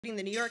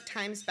The New York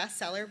Times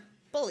bestseller,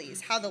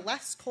 Bullies, How the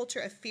Left's Culture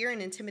of Fear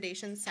and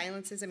Intimidation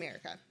Silences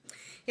America.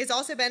 He has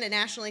also been a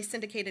nationally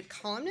syndicated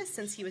columnist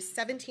since he was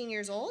 17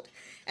 years old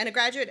and a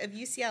graduate of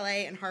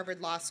UCLA and Harvard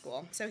Law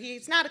School. So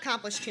he's not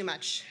accomplished too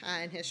much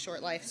in his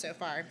short life so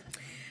far.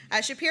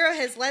 Shapiro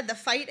has led the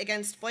fight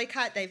against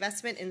boycott,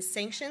 divestment, and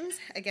sanctions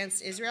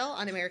against Israel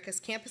on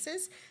America's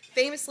campuses,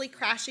 famously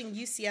crashing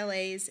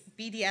UCLA's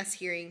BDS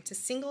hearing to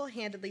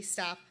single-handedly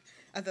stop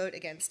a vote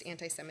against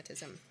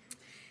anti-Semitism.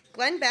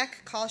 Glenn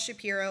Beck calls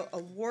Shapiro a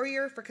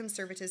warrior for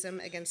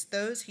conservatism against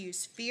those who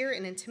use fear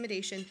and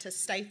intimidation to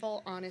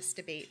stifle honest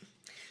debate.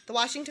 The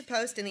Washington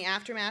Post, in the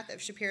aftermath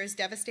of Shapiro's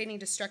devastating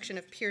destruction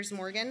of Piers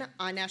Morgan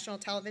on national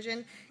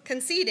television,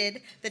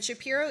 conceded that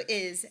Shapiro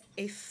is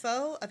a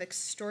foe of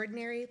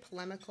extraordinary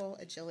polemical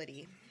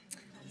agility.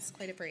 That's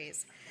quite a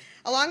phrase.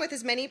 Along with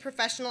his many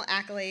professional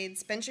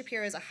accolades, Ben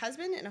Shapiro is a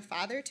husband and a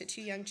father to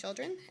 2 young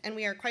children, and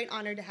we are quite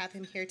honored to have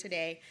him here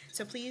today.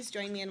 So please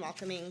join me in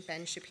welcoming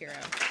Ben Shapiro.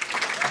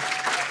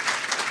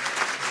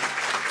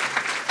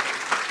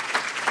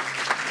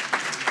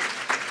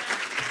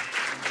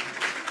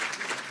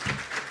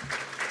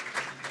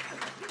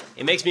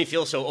 It makes me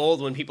feel so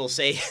old when people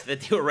say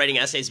that they were writing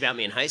essays about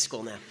me in high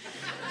school now.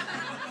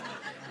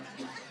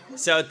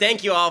 So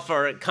thank you all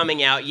for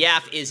coming out.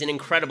 YAF is an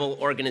incredible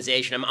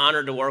organization. I'm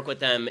honored to work with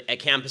them at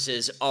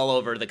campuses all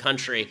over the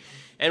country.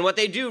 And what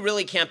they do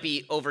really can't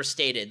be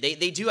overstated.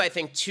 They do, I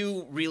think,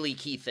 2 really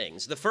key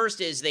things. The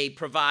first is they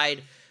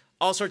provide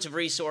all sorts of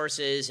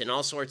resources and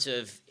all sorts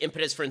of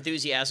impetus for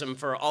enthusiasm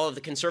for all of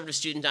the conservative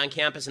students on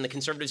campus and the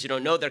conservatives who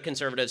don't know they're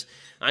conservatives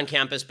on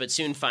campus but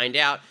soon find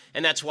out.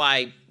 And that's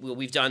why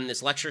we've done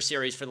this lecture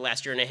series for the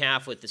last year and a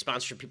half with the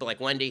sponsorship of people like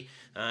Wendy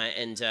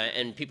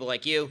and people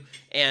like you.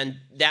 And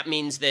that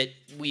means that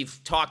we've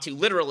talked to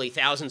literally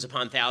thousands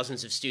upon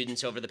thousands of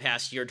students over the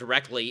past year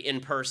directly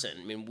in person.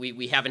 I mean,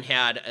 we haven't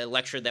had a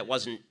lecture that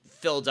wasn't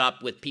filled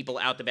up with people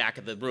out the back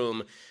of the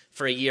room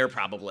for a year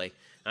probably.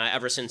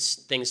 Ever since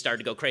things started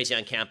to go crazy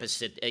on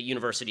campus at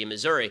University of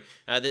Missouri.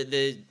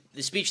 The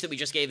speech that we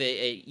just gave at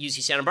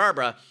UC Santa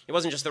Barbara, it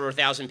wasn't just there were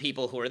 1,000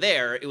 people who were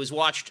there, it was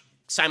watched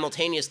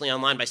simultaneously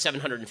online by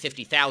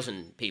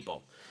 750,000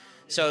 people.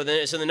 So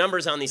the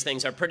numbers on these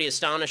things are pretty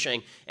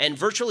astonishing, and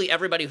virtually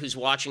everybody who's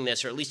watching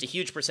this, or at least a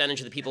huge percentage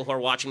of the people who are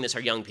watching this,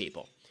 are young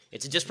people.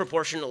 It's a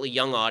disproportionately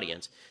young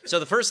audience. So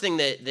the first thing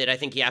that I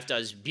think YAF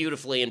does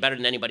beautifully and better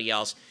than anybody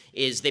else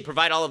is they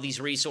provide all of these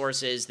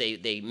resources.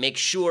 They make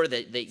sure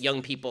that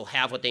young people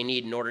have what they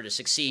need in order to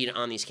succeed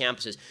on these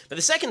campuses. But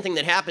the second thing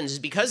that happens is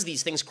because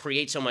these things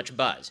create so much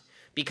buzz,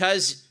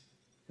 because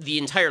the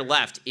entire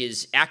left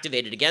is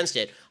activated against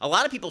it, a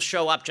lot of people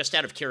show up just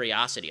out of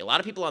curiosity. A lot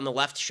of people on the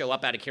left show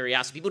up out of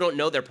curiosity. People who don't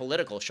know they're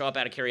political show up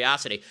out of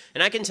curiosity.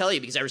 And I can tell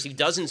you, because I receive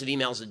dozens of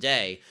emails a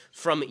day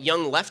from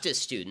young leftist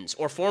students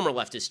or former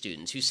leftist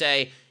students who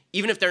say,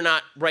 even if they're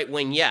not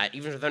right-wing yet,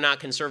 even if they're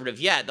not conservative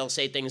yet, they'll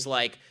say things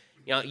like,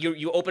 you know,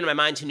 you open my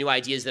mind to new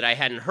ideas that I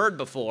hadn't heard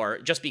before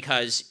just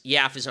because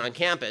YAF is on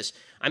campus.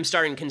 I'm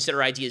starting to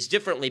consider ideas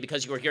differently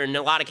because you were here. In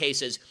a lot of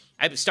cases,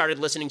 I started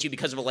listening to you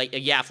because of a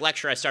YAF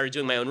lecture. I started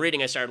doing my own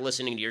reading. I started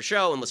listening to your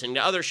show and listening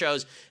to other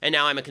shows, and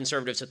now I'm a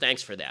conservative, so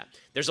thanks for that.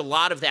 There's a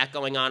lot of that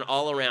going on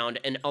all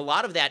around, and a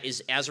lot of that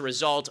is as a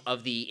result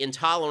of the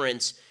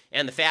intolerance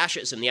and the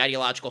fascism, the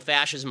ideological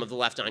fascism of the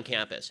left on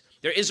campus.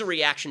 There is a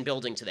reaction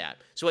building to that.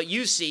 So what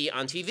you see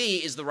on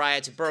TV is the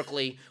riots at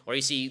Berkeley, or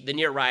you see the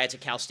near riots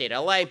at Cal State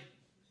LA.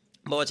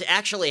 But what's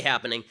actually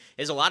happening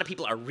is a lot of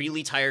people are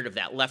really tired of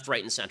that, left,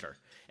 right, and center.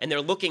 And they're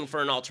looking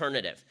for an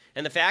alternative.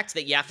 And the fact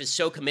that YAF is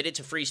so committed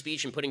to free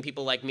speech and putting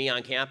people like me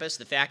on campus,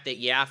 the fact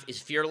that YAF is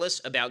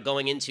fearless about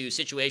going into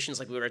situations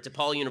like we were at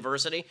DePaul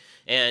University,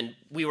 and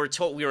we were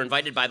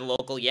invited by the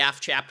local YAF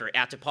chapter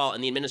at DePaul,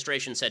 and the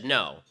administration said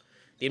no.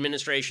 The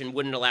administration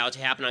wouldn't allow it to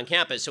happen on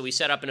campus, so we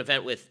set up an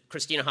event with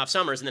Christina Hoff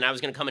Sommers, and then I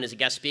was going to come in as a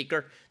guest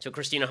speaker to a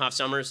Christina Hoff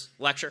Sommers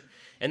lecture.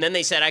 And then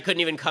they said I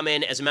couldn't even come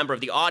in as a member of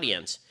the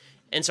audience.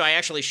 And so I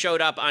actually showed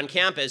up on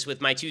campus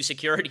with my 2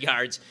 security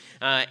guards,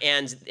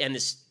 and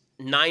this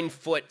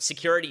 9-foot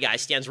security guy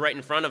stands right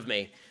in front of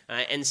me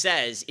and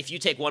says, if you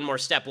take one more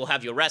step, we'll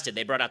have you arrested.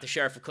 They brought out the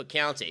sheriff of Cook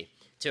County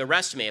to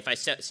arrest me if I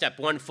step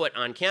 1 foot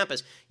on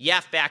campus.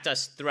 YAF backed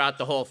us throughout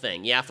the whole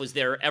thing. YAF was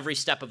there every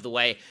step of the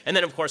way. And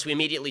then, of course, we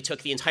immediately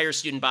took the entire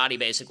student body,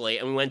 basically,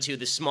 and we went to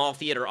the small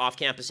theater off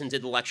campus and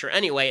did the lecture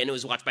anyway, and it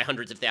was watched by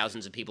hundreds of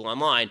thousands of people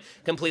online,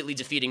 completely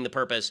defeating the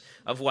purpose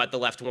of what the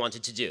left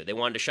wanted to do. They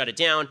wanted to shut it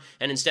down,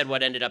 and instead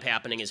what ended up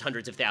happening is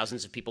hundreds of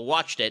thousands of people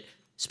watched it,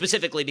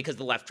 specifically because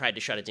the left tried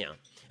to shut it down.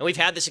 And we've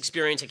had this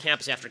experience at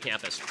campus after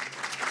campus.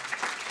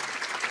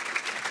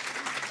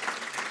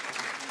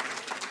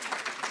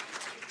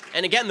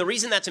 And again, the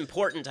reason that's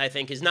important, I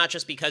think, is not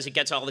just because it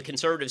gets all the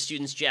conservative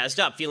students jazzed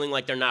up, feeling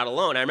like they're not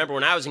alone. I remember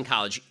when I was in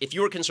college, if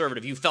you were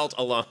conservative, you felt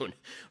alone,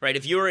 right?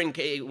 If you were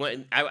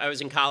when I was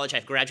in college, I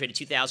graduated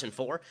in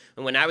 2004,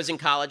 and when I was in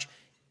college,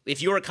 if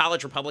you were a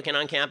college Republican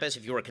on campus,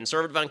 if you were a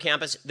conservative on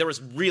campus, there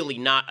was really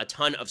not a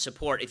ton of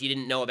support if you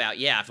didn't know about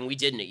YAF, and we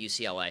didn't at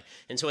UCLA.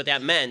 And so what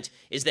that meant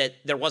is that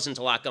there wasn't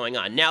a lot going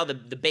on. Now the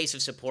base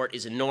of support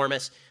is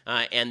enormous,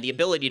 and the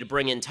ability to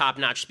bring in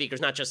top-notch speakers,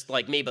 not just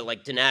like me, but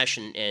like Dinesh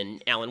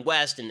and Alan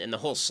West and the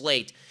whole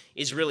slate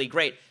is really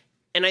great.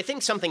 And I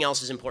think something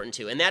else is important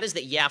too, and that is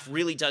that YAF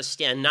really does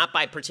stand not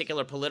by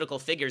particular political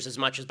figures as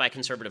much as by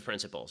conservative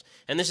principles.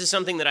 And this is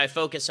something that I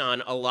focus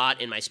on a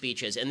lot in my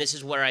speeches, and this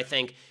is where I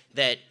think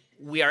that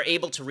we are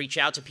able to reach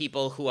out to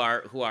people who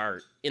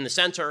are in the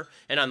center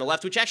and on the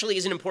left, which actually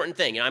is an important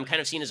thing. And I'm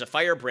kind of seen as a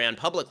firebrand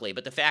publicly,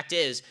 but the fact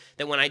is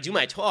that when I do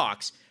my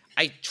talks,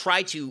 I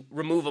try to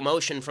remove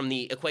emotion from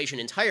the equation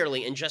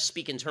entirely and just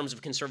speak in terms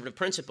of conservative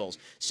principles.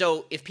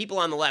 So if people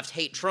on the left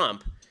hate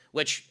Trump,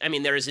 which, I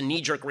mean, there is a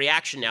knee-jerk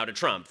reaction now to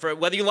Trump, for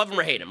whether you love him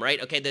or hate him,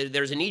 right? Okay,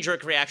 there's a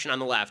knee-jerk reaction on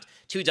the left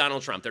to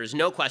Donald Trump. There's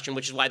no question,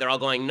 which is why they're all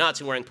going nuts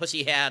and wearing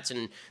pussy hats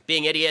and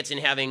being idiots and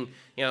having,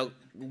 you know,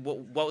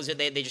 what was it?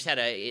 They just had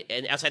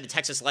outside the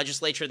Texas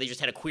legislature, they just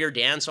had a queer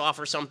dance-off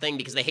or something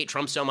because they hate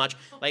Trump so much.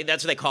 Like,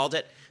 that's what they called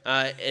it.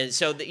 And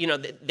so, you know,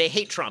 they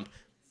hate Trump.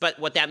 But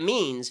what that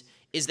means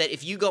is that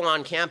if you go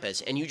on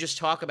campus and you just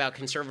talk about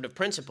conservative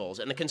principles,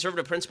 and the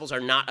conservative principles are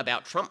not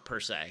about Trump per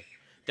se,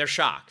 they're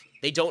shocked.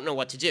 They don't know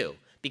what to do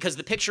because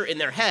the picture in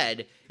their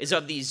head is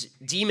of these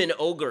demon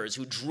ogres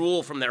who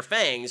drool from their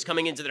fangs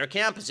coming into their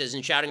campuses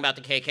and shouting about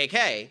the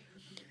KKK.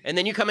 And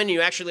then you come in and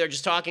you actually are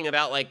just talking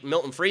about like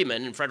Milton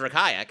Friedman and Frederick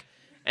Hayek,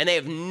 and they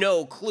have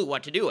no clue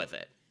what to do with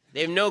it.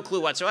 They have no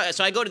clue whatsoever.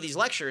 So I go to these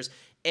lectures,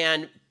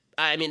 and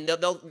I mean,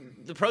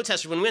 the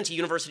protesters, when we went to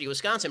University of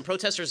Wisconsin,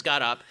 protesters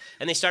got up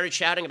and they started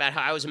shouting about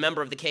how I was a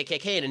member of the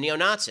KKK and a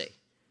neo-Nazi.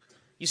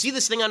 You see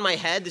this thing on my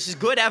head? This is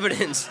good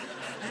evidence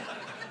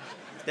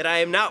that I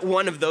am not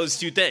one of those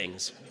two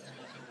things.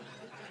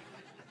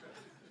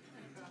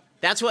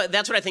 That's what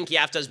I think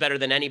YAF does better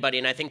than anybody,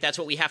 and I think that's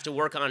what we have to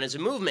work on as a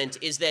movement,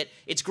 is that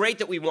it's great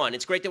that we won.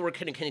 It's great that we're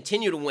going to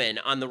continue to win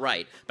on the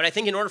right. But I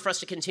think in order for us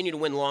to continue to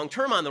win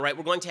long-term on the right,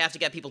 we're going to have to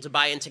get people to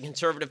buy into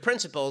conservative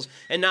principles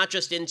and not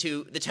just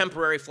into the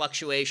temporary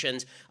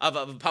fluctuations of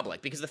a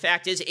public. Because the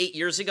fact is, 8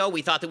 years ago,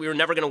 we thought that we were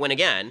never going to win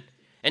again,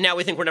 and now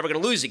we think we're never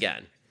going to lose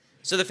again.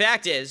 So the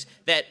fact is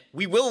that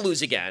we will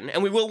lose again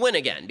and we will win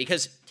again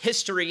because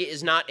history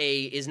is not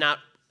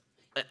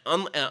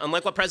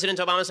unlike what President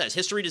Obama says,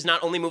 history does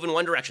not only move in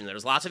one direction.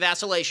 There's lots of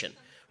vacillation.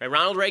 Right?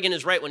 Ronald Reagan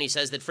is right when he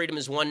says that freedom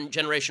is one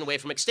generation away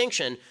from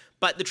extinction,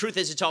 but the truth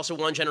is it's also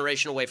one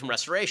generation away from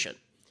restoration.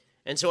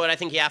 And so what I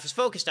think YAF is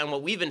focused on,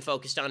 what we've been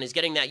focused on, is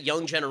getting that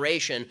young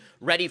generation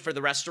ready for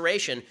the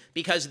restoration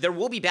because there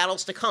will be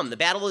battles to come. The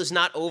battle is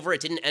not over.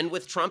 It didn't end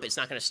with Trump. It's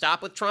not going to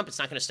stop with Trump. It's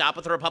not going to stop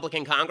with the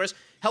Republican Congress.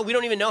 Hell, we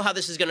don't even know how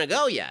this is going to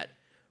go yet.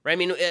 Right? I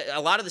mean, a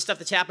lot of the stuff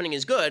that's happening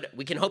is good.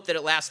 We can hope that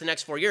it lasts the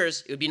next 4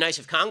 years. It would be nice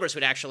if Congress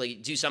would actually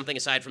do something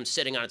aside from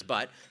sitting on its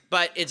butt.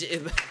 But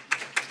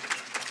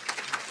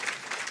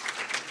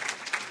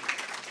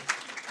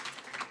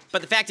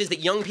But the fact is that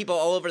young people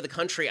all over the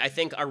country, I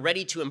think, are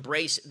ready to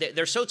embrace.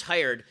 They're so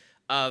tired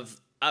of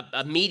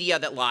a media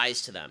that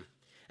lies to them,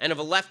 and of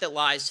a left that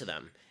lies to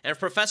them, and of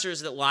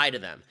professors that lie to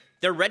them.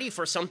 They're ready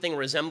for something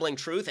resembling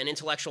truth and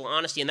intellectual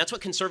honesty, and that's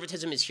what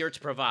conservatism is here to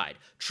provide.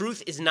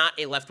 Truth is not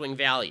a left-wing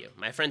value.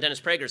 My friend Dennis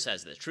Prager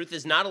says this. Truth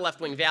is not a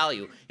left-wing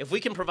value. If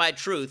we can provide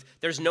truth,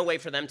 there's no way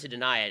for them to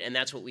deny it, and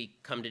that's what we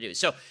come to do.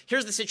 So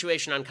here's the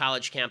situation on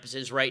college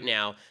campuses right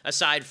now,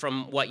 aside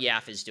from what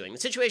YAF is doing. The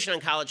situation on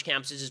college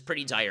campuses is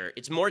pretty dire.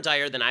 It's more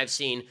dire than I've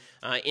seen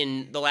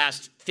in the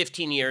last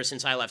 15 years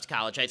since I left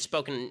college. I've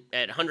spoken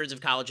at hundreds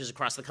of colleges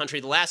across the country.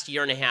 The last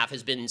year and a half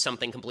has been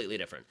something completely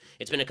different.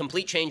 It's been a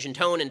complete change in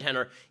tone and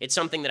tenor. It's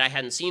something that I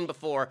hadn't seen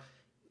before.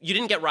 You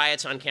didn't get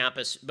riots on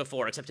campus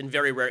before, except in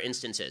very rare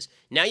instances.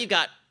 Now you've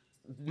got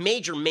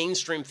major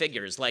mainstream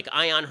figures like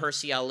Ayaan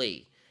Hirsi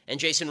Ali and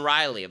Jason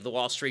Riley of the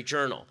Wall Street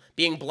Journal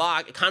being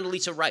blocked,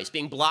 Condoleezza Rice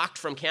being blocked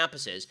from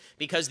campuses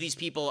because these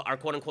people are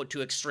quote-unquote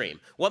too extreme.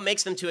 What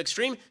makes them too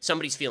extreme?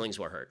 Somebody's feelings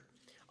were hurt.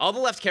 All the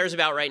left cares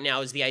about right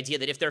now is the idea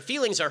that if their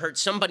feelings are hurt,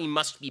 somebody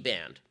must be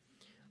banned.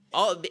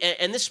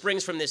 And this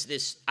springs from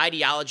this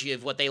ideology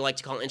of what they like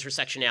to call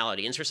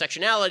intersectionality.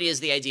 Intersectionality is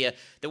the idea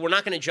that we're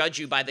not going to judge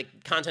you by the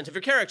content of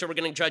your character, we're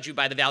going to judge you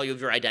by the value of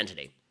your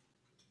identity.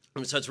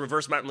 And so it's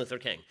reverse Martin Luther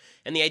King.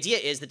 And the idea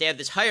is that they have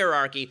this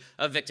hierarchy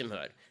of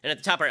victimhood. And at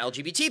the top are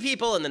LGBT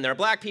people, and then there are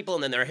black people,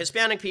 and then there are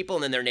Hispanic people,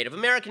 and then there are Native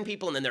American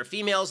people, and then there are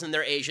females, and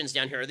there are Asians.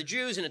 Down here are the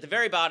Jews, and at the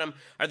very bottom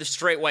are the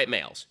straight white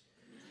males.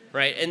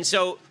 Right, and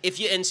so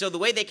the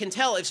way they can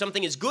tell if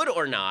something is good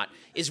or not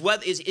is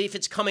if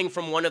it's coming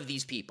from one of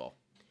these people.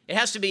 It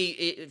has to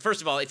be,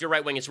 first of all, if you're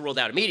right wing, it's ruled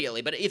out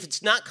immediately. But if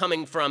it's not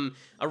coming from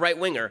a right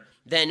winger,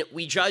 then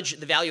we judge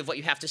the value of what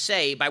you have to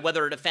say by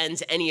whether it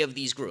offends any of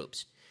these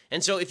groups.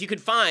 And so if you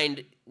could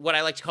find what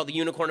I like to call the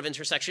unicorn of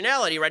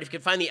intersectionality, right? If you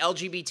could find the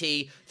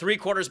LGBT,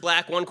 3/4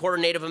 black, 1/4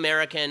 Native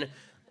American,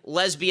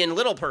 lesbian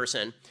little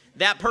person,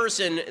 that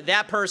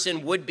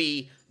person would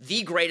be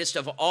the greatest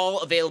of all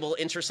available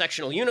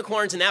intersectional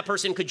unicorns, and that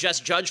person could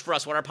just judge for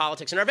us what our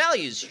politics and our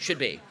values should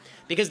be.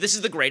 Because this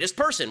is the greatest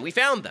person. We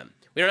found them.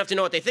 We don't have to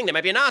know what they think. They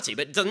might be a Nazi,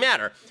 but it doesn't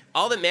matter.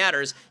 All that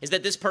matters is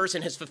that this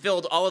person has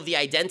fulfilled all of the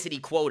identity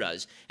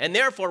quotas, and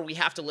therefore we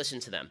have to listen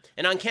to them.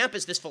 And on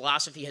campus, this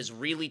philosophy has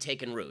really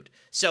taken root.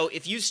 So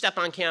if you step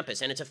on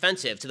campus and it's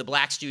offensive to the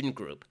black student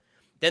group,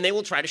 then they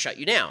will try to shut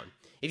you down.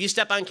 If you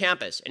step on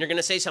campus and you're going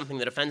to say something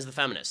that offends the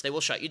feminists, they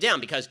will shut you down,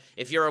 because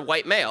if you're a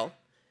white male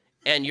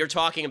and you're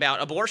talking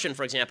about abortion,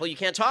 for example, you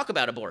can't talk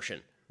about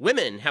abortion.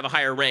 Women have a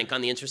higher rank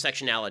on the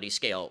intersectionality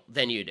scale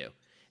than you do,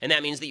 and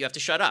that means that you have to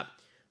shut up.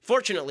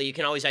 Fortunately, you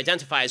can always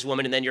identify as a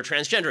woman and then you're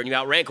transgender and you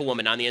outrank a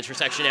woman on the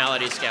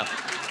intersectionality scale.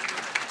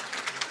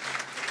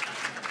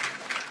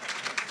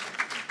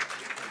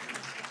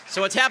 So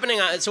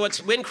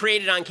what's been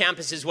created on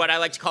campus is what I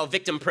like to call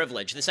victim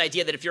privilege. This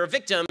idea that if you're a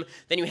victim,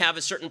 then you have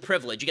a certain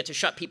privilege. You get to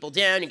shut people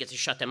down, you get to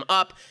shut them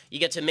up, you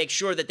get to make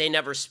sure that they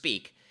never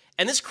speak.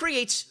 And this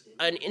creates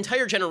an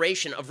entire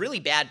generation of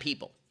really bad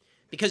people.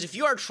 Because if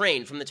you are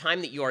trained from the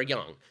time that you are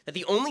young that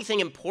the only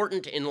thing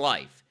important in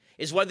life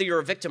is whether you're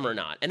a victim or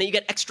not, and then you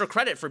get extra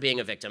credit for being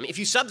a victim. If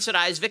you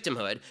subsidize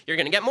victimhood, you're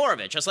going to get more of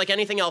it, just like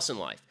anything else in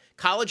life.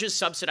 Colleges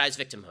subsidize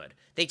victimhood.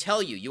 They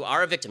tell you, you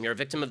are a victim. You're a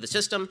victim of the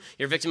system.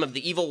 You're a victim of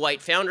the evil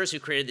white founders who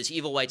created this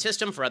evil white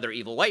system for other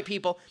evil white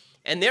people.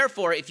 And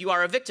therefore, if you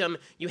are a victim,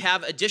 you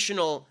have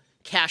additional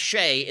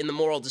cachet in the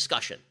moral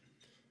discussion.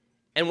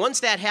 And once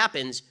that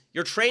happens,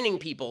 you're training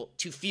people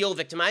to feel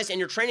victimized, and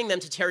you're training them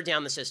to tear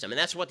down the system. And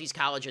that's what these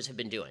colleges have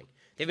been doing.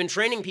 They've been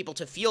training people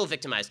to feel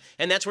victimized,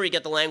 and that's where you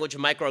get the language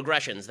of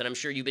microaggressions that I'm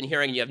sure you've been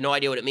hearing and you have no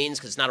idea what it means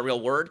because it's not a real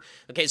word.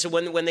 Okay, so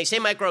when they say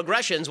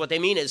microaggressions, what they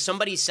mean is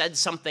somebody said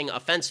something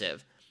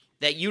offensive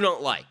that you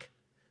don't like,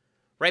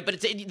 right?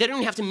 But they don't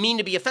even have to mean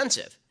to be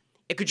offensive.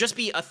 It could just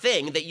be a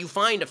thing that you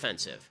find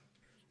offensive,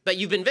 but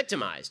you've been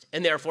victimized,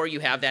 and therefore you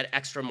have that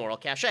extra moral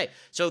cachet.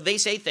 So they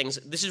say things,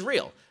 this is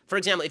real. For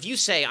example, if you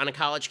say on a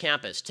college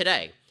campus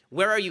today,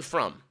 "Where are you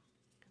from?"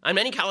 On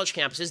many college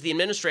campuses, the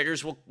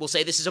administrators will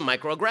say this is a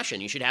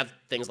microaggression. You should have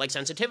things like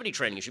sensitivity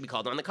training. You should be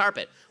called on the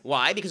carpet.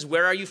 Why? Because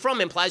 "where are you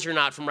from" implies you're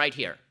not from right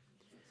here.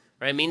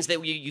 Right? It means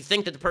that you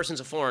think that the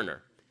person's a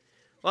foreigner.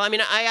 Well, I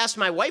mean, I asked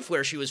my wife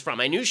where she was from.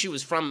 I knew she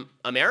was from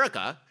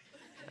America.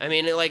 I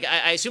mean, like,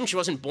 I assumed she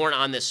wasn't born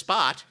on this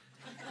spot.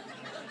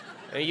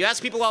 I mean, you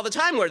ask people all the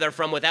time where they're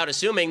from without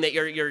assuming that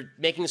you're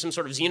making some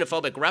sort of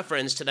xenophobic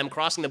reference to them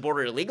crossing the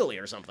border illegally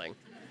or something.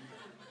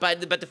 But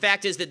the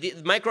fact is that the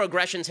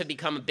microaggressions have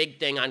become a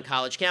big thing on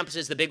college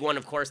campuses. The big one,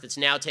 of course, that's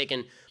now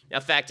taken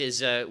effect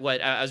is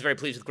what I was very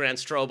pleased with Grant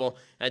Strobel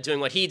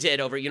doing what he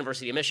did over at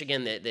University of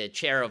Michigan, the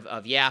chair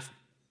of YAF.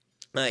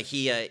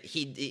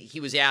 He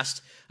was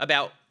asked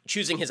about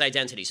choosing his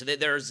identity. So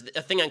there's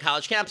a thing on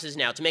college campuses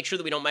now to make sure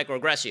that we don't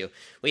microaggress you.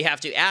 We have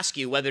to ask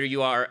you whether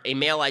you are a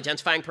male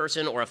identifying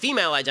person or a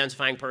female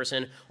identifying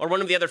person or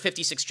one of the other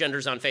 56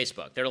 genders on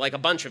Facebook. There are like a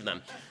bunch of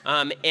them,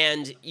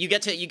 and you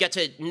get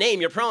to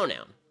name your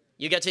pronoun.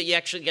 You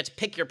actually get to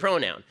pick your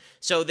pronoun.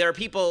 So there are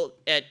people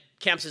at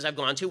campuses I've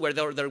gone to where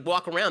they'll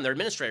walk around, they're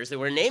administrators, they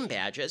wear name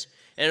badges,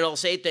 and it'll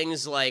say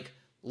things like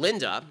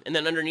Linda, and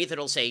then underneath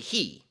it'll say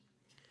he,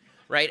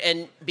 right?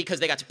 And because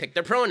they got to pick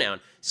their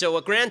pronoun. So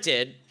what Grant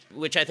did,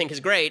 which I think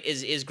is great,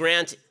 is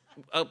Grant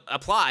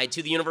applied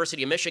to the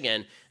University of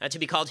Michigan to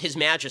be called His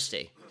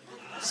Majesty.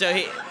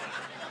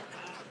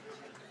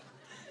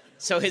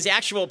 So his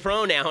actual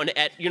pronoun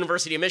at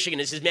University of Michigan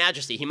is His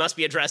Majesty. He must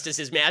be addressed as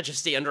His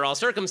Majesty under all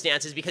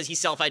circumstances because he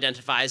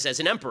self-identifies as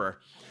an emperor.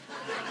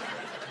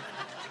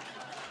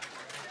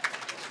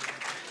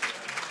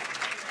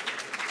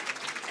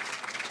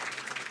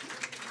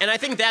 And I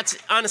think that's,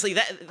 honestly,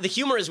 the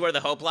humor is where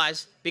the hope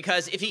lies,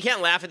 because if you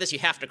can't laugh at this, you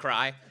have to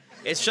cry.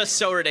 It's just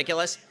so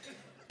ridiculous.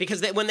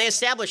 Because when they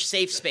establish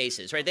safe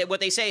spaces, right, what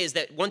they say is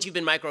that once you've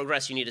been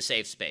microaggressed, you need a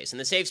safe space. And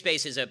the safe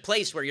space is a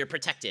place where you're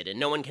protected and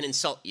no one can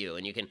insult you,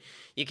 and you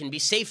can be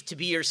safe to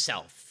be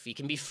yourself. You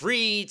can be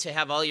free to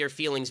have all your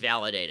feelings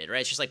validated,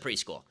 right? It's just like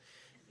preschool.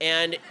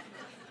 And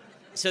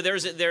so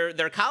there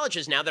are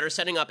colleges now that are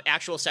setting up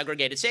actual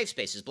segregated safe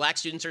spaces. Black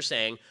students are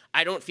saying,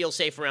 I don't feel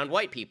safe around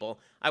white people.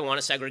 I want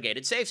a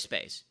segregated safe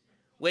space,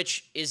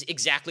 which is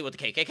exactly what the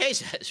KKK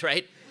says,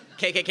 right?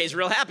 KKK is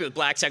real happy with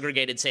black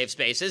segregated safe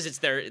spaces.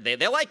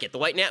 They like it.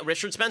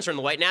 Richard Spencer and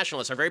the white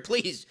nationalists are very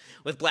pleased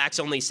with blacks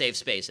only safe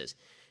spaces.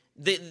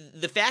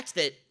 The fact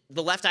that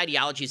the left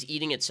ideology is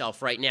eating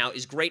itself right now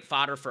is great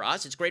fodder for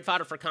us. It's great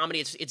fodder for comedy.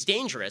 It's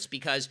dangerous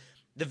because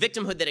the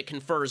victimhood that it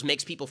confers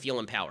makes people feel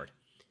empowered.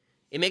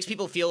 It makes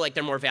people feel like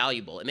they're more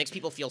valuable. It makes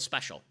people feel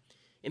special.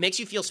 It makes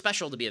you feel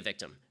special to be a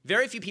victim.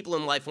 Very few people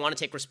in life want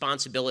to take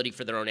responsibility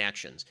for their own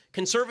actions.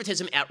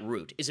 Conservatism at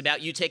root is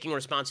about you taking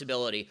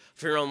responsibility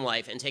for your own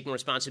life and taking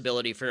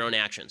responsibility for your own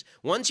actions.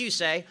 Once you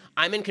say,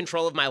 I'm in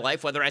control of my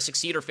life, whether I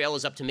succeed or fail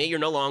is up to me, you're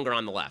no longer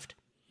on the left.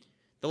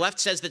 The left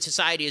says that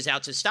society is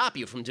out to stop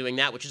you from doing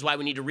that, which is why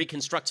we need to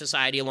reconstruct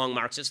society along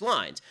Marxist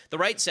lines. The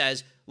right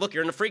says, look,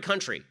 you're in a free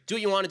country. Do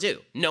what you want to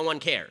do. No one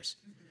cares.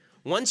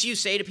 Once you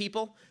say to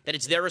people that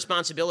it's their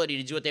responsibility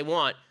to do what they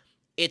want,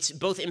 it's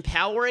both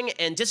empowering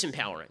and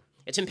disempowering.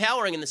 It's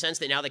empowering in the sense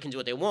that now they can do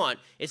what they want.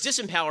 It's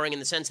disempowering in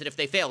the sense that if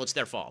they fail, it's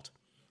their fault.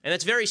 And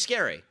that's very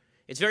scary.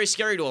 It's very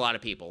scary to a lot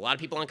of people. A lot of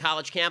people on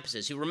college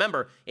campuses who,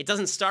 remember, it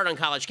doesn't start on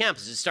college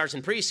campuses. It starts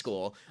in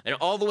preschool and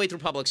all the way through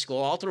public school,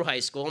 all through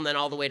high school, and then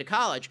all the way to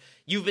college.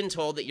 You've been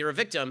told that you're a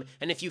victim,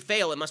 and if you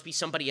fail, it must be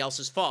somebody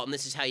else's fault, and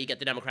this is how you get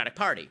the Democratic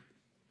Party.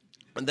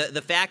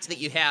 The fact that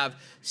you have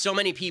so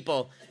many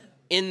people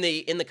in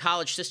the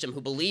college system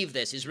who believe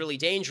this is really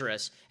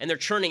dangerous, and they're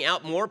churning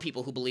out more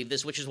people who believe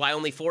this, which is why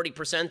only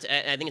 40%,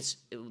 I think it's,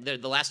 the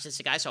last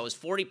statistic I saw was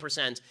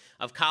 40%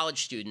 of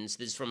college students,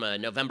 this is from a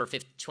November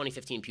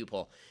 2015 Pew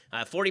poll,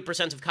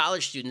 40% of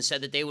college students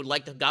said that they would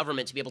like the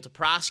government to be able to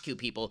prosecute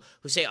people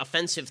who say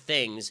offensive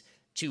things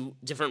to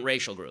different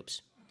racial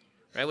groups,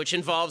 right, which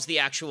involves the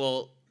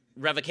actual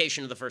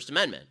revocation of the First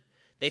Amendment.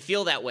 They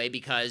feel that way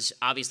because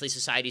obviously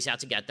society's out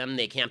to get them.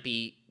 They can't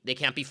be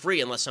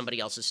free unless somebody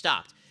else is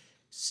stopped.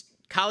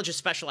 Colleges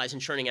specialize in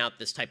churning out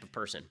this type of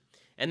person.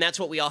 And that's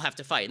what we all have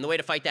to fight. And the way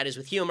to fight that is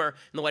with humor,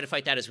 and the way to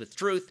fight that is with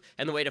truth,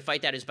 and the way to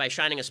fight that is by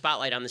shining a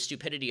spotlight on the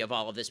stupidity of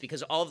all of this,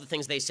 because all of the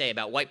things they say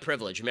about white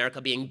privilege,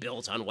 America being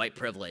built on white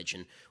privilege,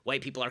 and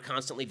white people are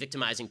constantly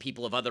victimizing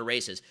people of other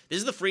races. This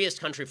is the freest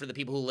country for the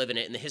people who live in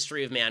it in the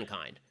history of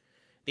mankind.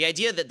 The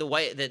idea that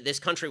that this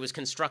country was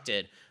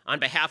constructed on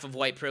behalf of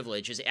white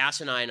privilege is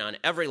asinine on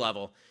every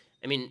level.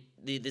 I mean,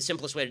 the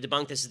simplest way to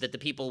debunk this is that the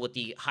people with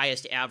the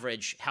highest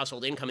average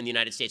household income in the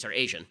United States are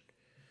Asian.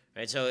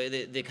 Right? So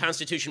the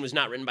Constitution was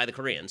not written by the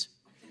Koreans.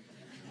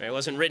 Right? It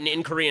wasn't written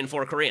in Korean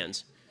for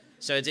Koreans.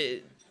 So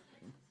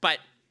but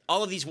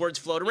all of these words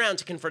float around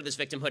to confer this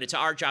victimhood. It's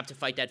our job to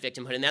fight that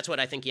victimhood, and that's what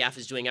I think YAF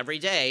is doing every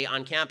day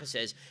on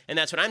campuses, and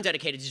that's what I'm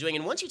dedicated to doing.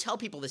 And once you tell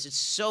people this, it's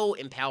so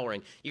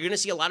empowering. You're going to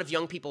see a lot of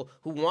young people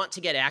who want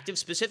to get active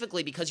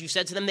specifically because you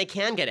said to them they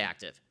can get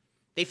active.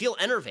 They feel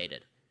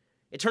enervated.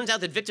 It turns out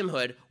that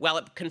victimhood, while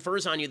it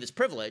confers on you this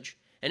privilege,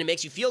 and it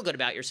makes you feel good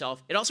about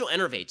yourself, it also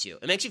enervates you.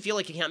 It makes you feel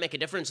like you can't make a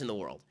difference in the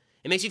world.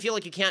 It makes you feel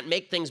like you can't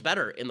make things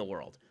better in the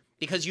world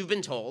because you've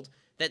been told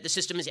that the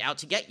system is out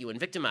to get you and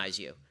victimize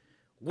you.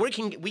 We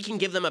can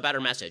give them a better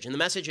message, and the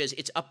message is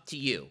it's up to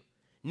you.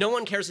 No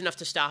one cares enough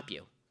to stop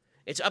you.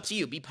 It's up to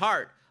you. Be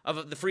part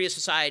of the freest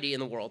society in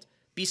the world.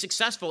 Be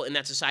successful in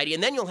that society,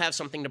 and then you'll have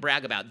something to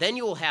brag about. Then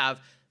you will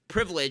have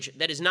privilege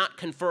that is not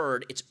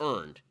conferred, it's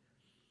earned.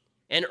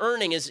 And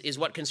earning is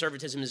what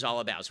conservatism is all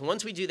about. So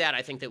once we do that,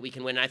 I think that we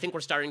can win. And I think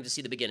we're starting to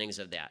see the beginnings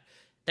of that.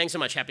 Thanks so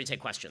much. Happy to take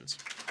questions.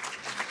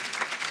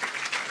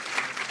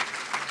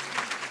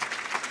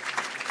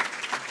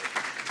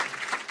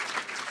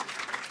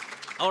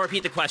 I'll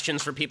repeat the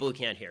questions for people who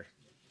can't hear.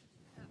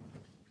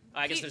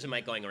 I guess there's a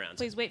mic going around.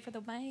 Please wait for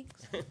the mics.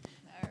 All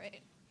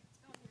right.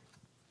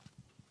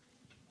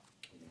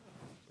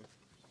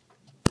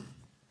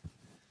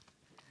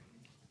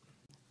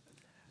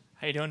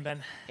 How you doing,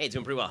 Ben? Hey,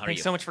 doing pretty well. How are you?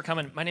 Thanks so much for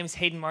coming. My name is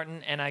Hayden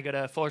Martin, and I go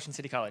to Fullerton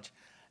City College.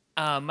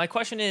 My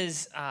question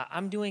is,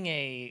 I'm doing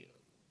a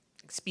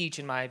speech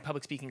in my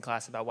public speaking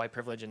class about white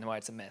privilege and why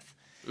it's a myth.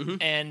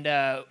 Mm-hmm.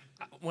 And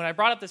when I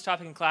brought up this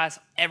topic in class,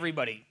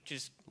 everybody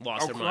just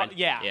lost their mind.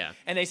 Yeah.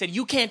 And they said,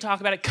 you can't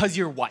talk about it because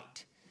you're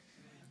white.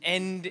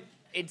 And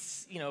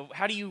it's,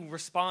 how do you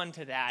respond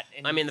to that?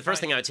 I mean, the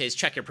first thing I would say is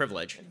check your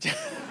privilege.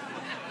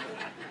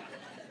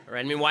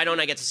 Right? I mean, why don't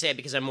I get to say it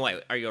because I'm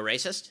white? Are you a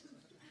racist?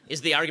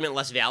 Is the argument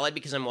less valid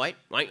because I'm white?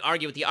 I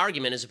argue with the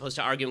argument as opposed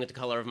to arguing with the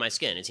color of my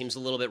skin. It seems a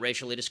little bit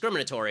racially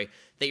discriminatory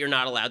that you're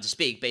not allowed to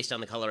speak based on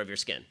the color of your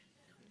skin.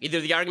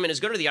 Either the argument is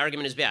good or the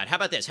argument is bad. How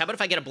about this? How about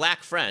if I get a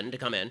black friend to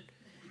come in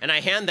and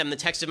I hand them the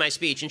text of my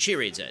speech and she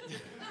reads it?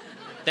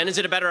 Then is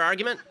it a better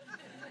argument?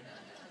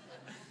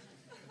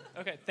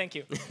 Okay, thank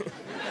you.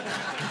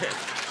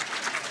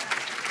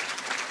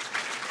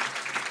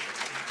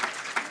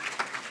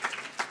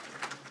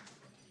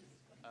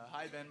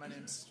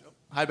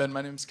 Hi, Ben.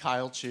 My name's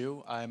Kyle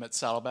Chu. I'm at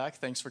Saddleback.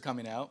 Thanks for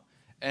coming out.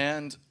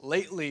 And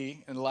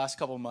lately, in the last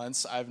couple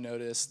months, I've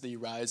noticed the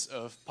rise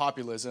of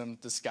populism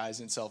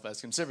disguising itself as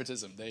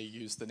conservatism. They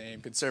use the name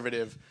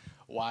conservative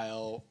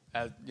while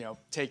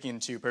taking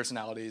to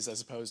personalities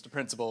as opposed to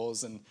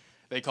principles, and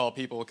they call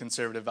people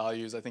conservative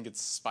values. I think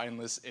it's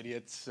spineless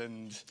idiots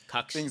and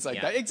Cucks, things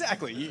like that.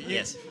 Exactly.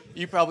 Yes.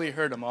 You probably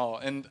heard them all.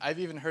 And I've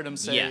even heard them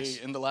say Yes.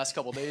 in the last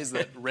couple days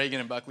that Reagan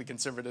and Buckley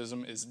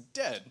conservatism is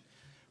dead.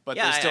 But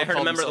Yeah, they still I heard a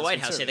call member of the themselves White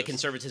House say that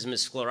conservatives. conservatism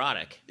is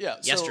sclerotic So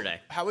yesterday.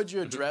 how would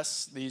you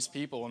address these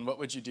people, and what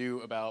would you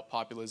do about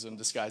populism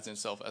disguising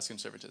itself as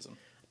conservatism?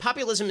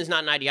 Populism is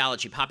not an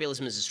ideology.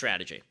 Populism is a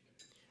strategy.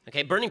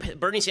 Okay,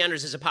 Bernie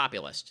Sanders is a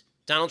populist.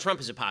 Donald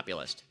Trump is a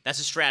populist. That's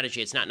a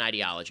strategy. It's not an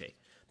ideology.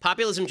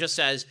 Populism just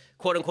says,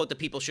 quote unquote, the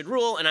people should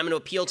rule, and I'm going to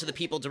appeal to the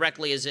people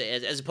directly as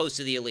opposed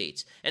to the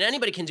elites. And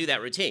anybody can do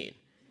that routine.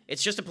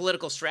 It's just a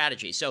political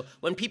strategy. So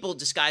when people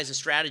disguise a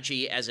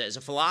strategy as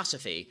a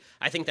philosophy,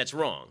 I think that's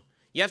wrong.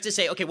 You have to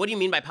say, okay, what do you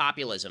mean by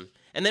populism?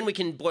 And then we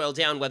can boil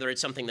down whether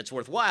it's something that's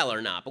worthwhile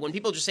or not. But when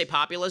people just say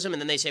populism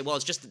and then they say, well,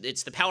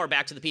 it's the power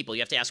back to the people.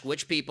 You have to ask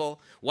which people,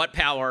 what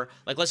power.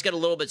 Like, let's get a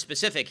little bit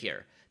specific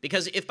here.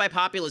 Because if by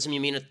populism you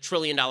mean $1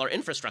 trillion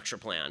infrastructure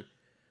plan,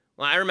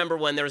 well, I remember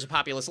when there was a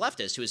populist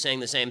leftist who was saying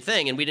the same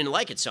thing and we didn't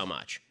like it so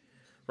much.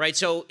 Right?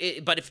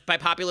 But if by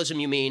populism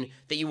you mean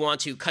that you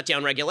want to cut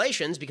down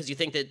regulations because you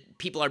think that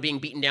people are being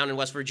beaten down in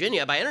West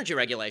Virginia by energy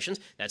regulations,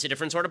 that's a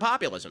different sort of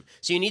populism.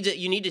 So you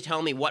need to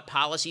tell me what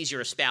policies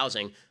you're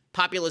espousing.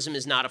 Populism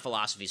is not a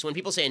philosophy. So when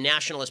people say a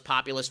nationalist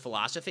populist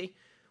philosophy,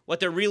 what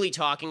they're really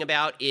talking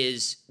about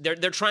is they're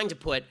trying to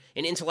put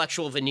an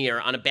intellectual veneer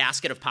on a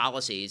basket of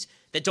policies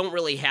that don't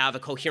really have a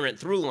coherent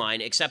through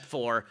line except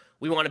for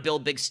we want to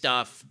build big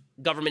stuff,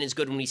 government is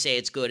good when we say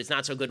it's good, it's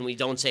not so good when we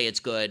don't say it's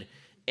good,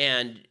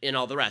 and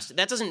all the rest.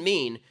 That doesn't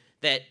mean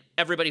that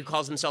everybody who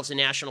calls themselves a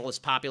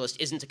nationalist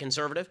populist isn't a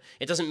conservative.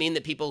 It doesn't mean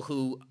that people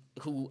who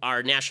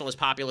are nationalist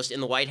populist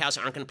in the White House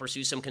aren't going to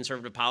pursue some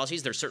conservative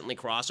policies. There's certainly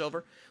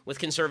crossover with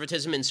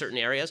conservatism in certain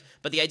areas.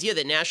 But the idea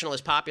that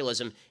nationalist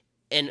populism,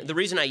 and the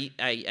reason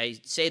I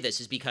say this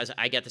is because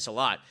I get this a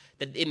lot,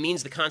 that it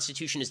means the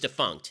Constitution is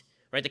defunct.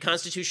 Right? The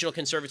constitutional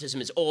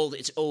conservatism is old,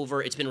 it's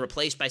over, it's been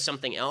replaced by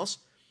something else.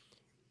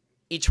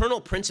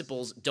 Eternal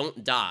principles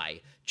don't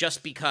die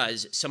just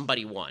because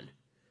somebody won.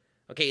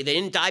 Okay, they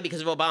didn't die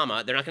because of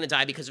Obama. They're not going to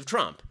die because of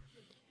Trump.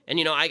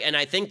 And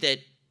I think that,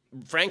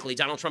 frankly,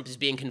 Donald Trump is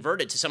being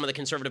converted to some of the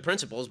conservative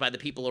principles by the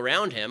people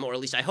around him, or at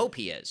least I hope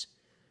he is.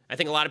 I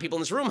think a lot of people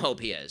in this room hope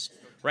he is,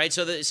 right?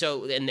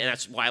 And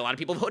that's why a lot of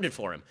people voted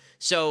for him.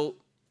 So,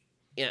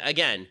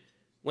 again,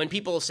 when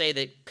people say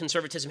that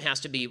conservatism has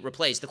to be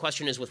replaced, the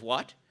question is with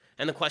what,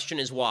 and the question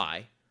is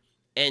why.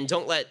 And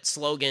don't let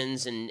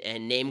slogans and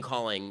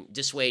name-calling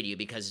dissuade you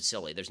because it's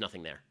silly. There's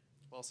nothing there.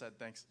 Well said.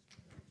 Thanks.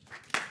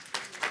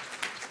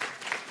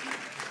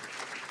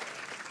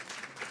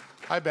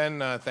 Hi, Ben.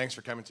 Thanks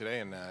for coming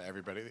today, and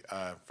everybody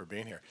for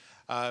being here.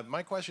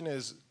 My question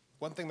is,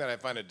 one thing that I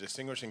find a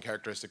distinguishing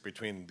characteristic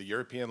between the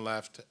European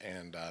left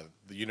and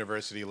the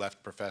university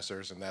left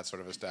professors and that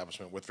sort of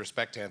establishment with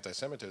respect to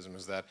anti-Semitism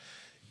is that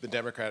the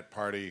Democrat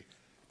Party,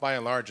 by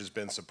and large, has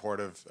been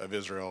supportive of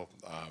Israel,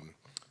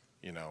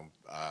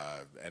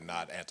 and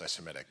not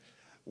anti-Semitic.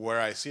 Where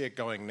I see it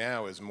going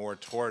now is more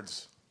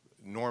towards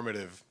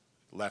normative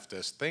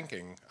leftist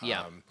thinking.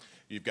 Yeah.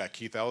 You've got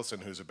Keith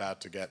Ellison, who's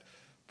about to get,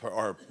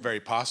 or very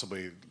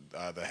possibly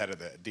the head of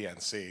the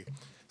DNC,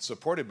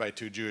 supported by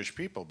two Jewish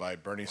people, by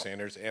Bernie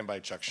Sanders and by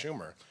Chuck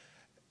Schumer,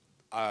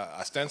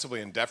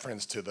 ostensibly in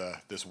deference to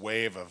this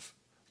wave of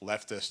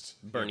leftist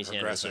Bernie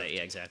Sanders,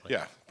 yeah, exactly.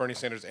 Yeah, Bernie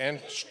Sanders and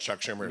Chuck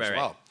Schumer as Right.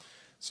 well.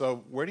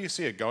 So where do you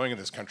see it going in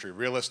this country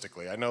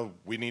realistically? I know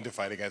we need to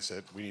fight against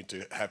it. We need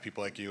to have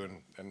people like you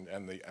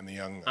and the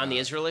young On the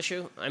Israel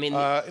issue? I mean,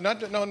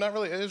 not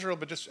really Israel,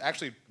 but just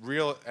actually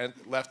real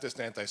leftist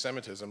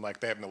anti-Semitism,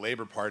 like they have in the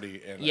Labour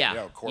Party and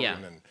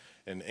Corbyn and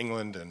in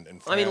England and in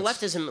France. I mean,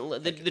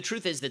 leftism, the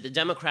truth is that the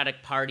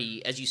Democratic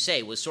Party, as you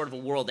say, was sort of a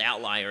world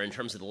outlier in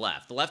terms of the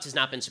left. The left has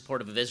not been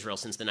supportive of Israel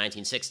since the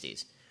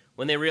 1960s.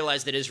 When they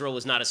realized that Israel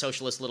was not a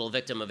socialist little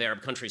victim of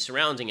Arab countries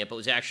surrounding it, but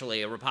was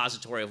actually a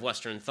repository of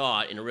Western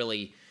thought in a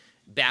really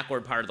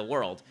backward part of the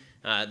world,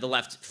 the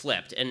left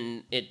flipped.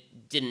 And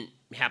it didn't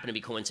happen to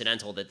be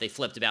coincidental that they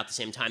flipped about the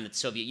same time that the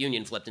Soviet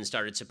Union flipped and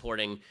started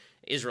supporting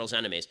Israel's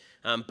enemies.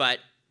 But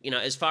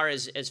as far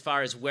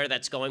as where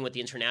that's going with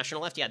the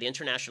international left, yeah, the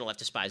international left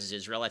despises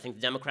Israel. I think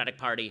the Democratic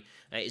Party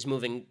is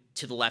moving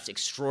to the left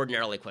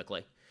extraordinarily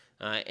quickly.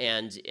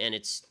 And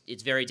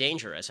it's very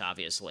dangerous,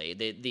 obviously.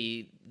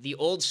 The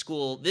old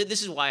school,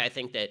 this is why I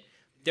think that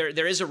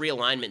there is a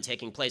realignment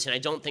taking place, and I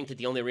don't think that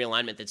the only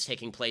realignment that's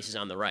taking place is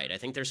on the right. I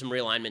think there's some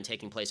realignment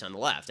taking place on the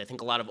left. I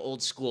think a lot of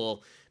old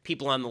school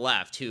people on the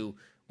left who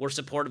were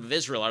supportive of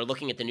Israel are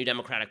looking at the new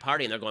Democratic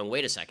Party and they're going,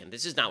 wait a second,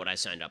 this is not what I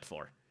signed up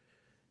for.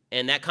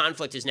 And that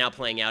conflict is now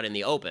playing out in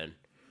the open.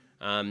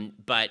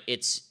 But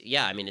it's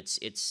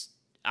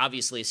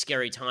obviously a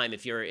scary time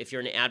if you're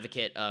an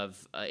advocate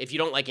of if you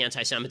don't like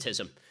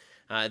anti-Semitism,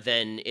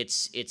 then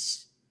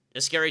it's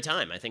a scary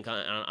time. I think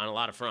on a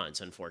lot of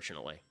fronts,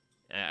 unfortunately.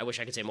 I wish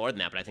I could say more than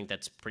that, but I think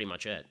that's pretty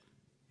much it.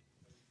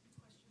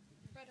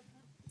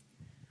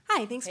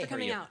 Hi, thanks Hey, for how are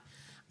coming you? out.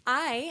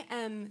 I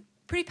am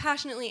pretty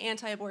passionately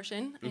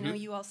anti-abortion. I know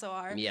you also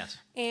are. Yes.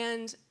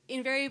 And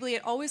invariably,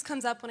 it always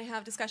comes up when I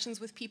have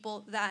discussions with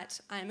people that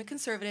I'm a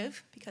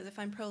conservative, because if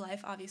I'm pro-life,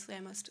 obviously I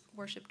must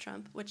worship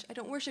Trump, which I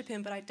don't worship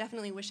him, but I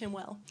definitely wish him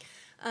well.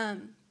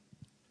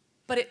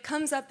 But it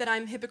comes up that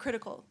I'm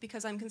hypocritical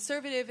because I'm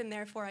conservative and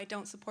therefore I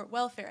don't support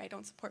welfare, I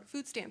don't support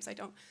food stamps, I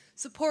don't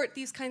support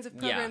these kinds of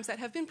programs that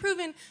have been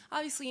proven,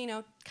 obviously,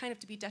 kind of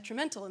to be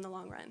detrimental in the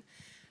long run.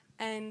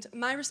 And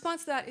my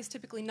response to that is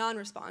typically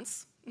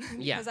non-response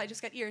because I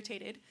just get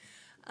irritated.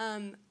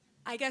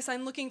 I guess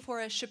I'm looking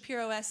for a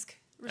Shapiro-esque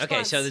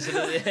response. Okay,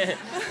 so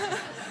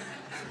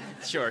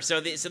sure. So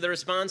the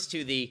response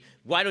to the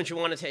why don't you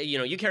want to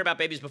you care about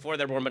babies before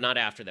they're born but not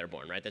after they're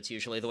born, right? That's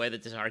usually the way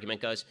that this argument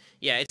goes.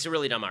 Yeah, it's a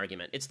really dumb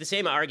argument. It's the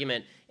same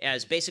argument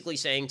as basically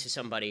saying to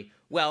somebody,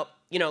 well,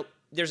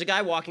 there's a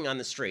guy walking on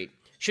the street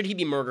should he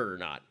be murdered or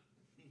not?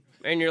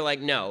 And you're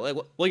like, no. Like,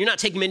 well, you're not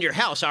taking him into your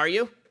house, are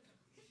you?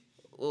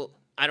 Well,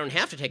 I don't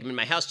have to take him in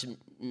my house to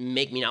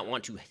make me not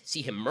want to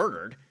see him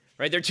murdered,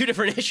 right? They're two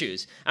different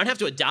issues. I don't have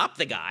to adopt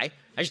the guy.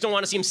 I just don't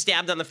want to see him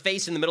stabbed on the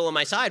face in the middle of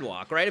my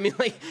sidewalk, right? I mean,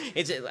 like,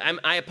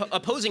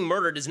 opposing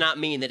murder does not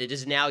mean that it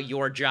is now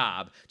your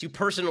job to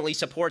personally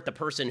support the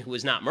person who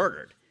is not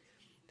murdered.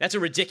 That's a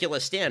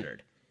ridiculous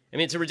standard. I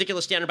mean, it's a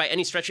ridiculous standard by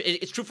any stretch.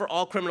 It's true for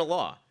all criminal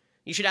law.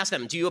 You should ask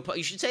them,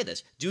 you should say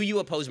this, do you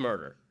oppose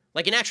murder?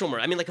 Like an actual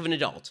murder, I mean like of an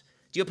adult.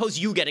 Do you oppose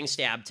you getting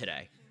stabbed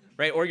today?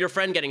 Right? Or your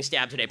friend getting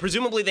stabbed today?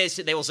 Presumably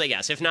they will say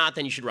yes. If not,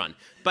 then you should run.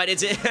 But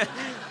it's,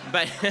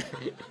 but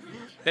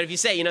if you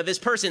say, you know, this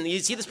person, you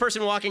see this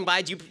person walking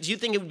by, do you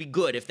think it would be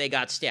good if they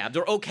got stabbed?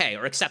 Or okay,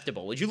 or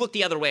acceptable? Would you look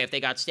the other way if they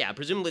got stabbed?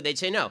 Presumably they'd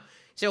say no.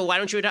 So well, why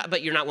don't you adopt,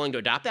 but you're not willing to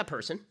adopt that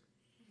person.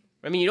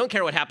 I mean, you don't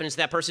care what happens to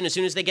that person as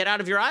soon as they get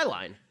out of your eye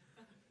line.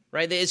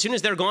 Right? As soon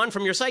as they're gone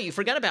from your sight, you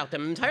forget about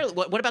them entirely.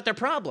 What about their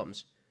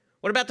problems?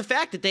 What about the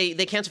fact that they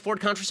can't afford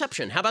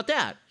contraception? How about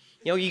that?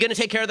 You know, you going to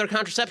take care of their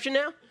contraception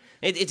now?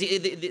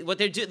 What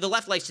they do, the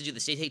left likes to do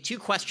this. They take two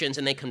questions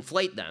and they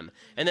conflate them,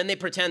 and then they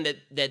pretend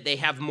that they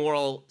have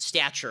moral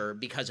stature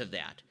because of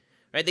that.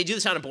 Right? They do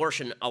this on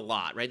abortion a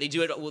lot. Right? They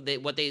do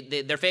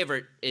it. Their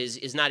favorite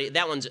is not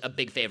that one's a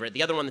big favorite.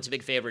 The other one that's a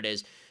big favorite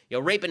is, you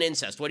know, rape and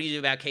incest. What do you do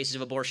about cases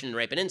of abortion and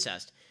rape and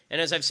incest?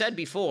 And as I've said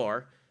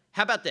before,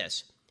 how about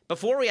this?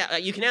 Before we,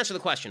 you can answer the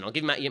question. I'll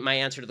give my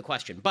answer to the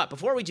question. But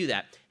before we do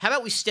that, how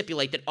about we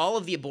stipulate that all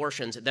of the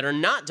abortions that are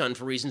not done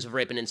for reasons of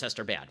rape and incest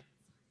are bad?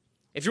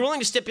 If you're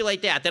willing to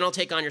stipulate that, then I'll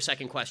take on your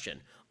second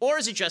question. Or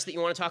is it just that you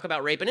want to talk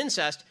about rape and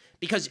incest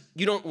because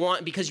you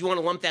want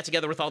to lump that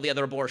together with all the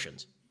other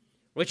abortions?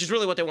 Which is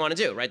really what they want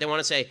to do, right? They want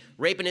to say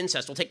rape and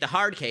incest. We'll take the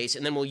hard case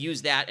and then we'll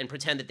use that and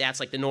pretend that that's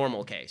like the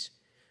normal case.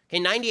 Okay,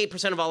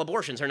 98% of all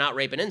abortions are not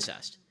rape and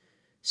incest.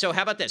 So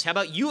how about this? How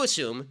about you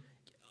assume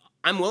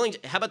I'm willing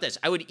to, how about this?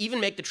 I would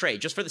even make the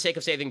trade, just for the sake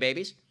of saving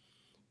babies.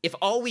 If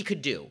all we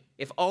could do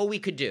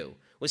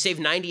was save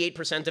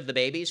 98% of the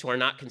babies who are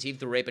not conceived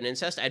through rape and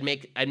incest, I'd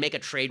make a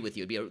trade with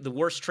you. It'd be the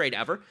worst trade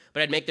ever,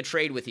 but I'd make the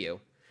trade with you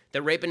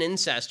that rape and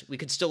incest we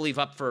could still leave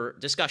up for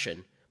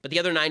discussion, but the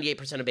other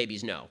 98% of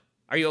babies, no.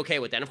 Are you okay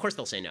with that? And of course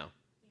they'll say no.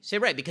 Say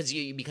right, because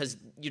you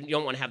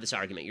don't want to have this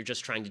argument. You're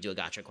just trying to do a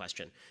gotcha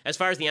question. As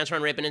far as the answer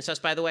on rape and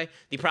incest, by the way,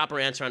 the proper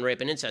answer on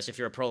rape and incest, if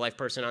you're a pro-life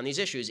person on these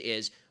issues,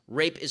 is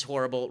rape is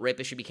horrible,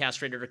 rapists should be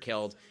castrated or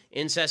killed,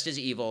 incest is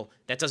evil,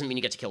 that doesn't mean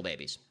you get to kill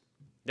babies.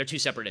 They're two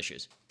separate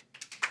issues.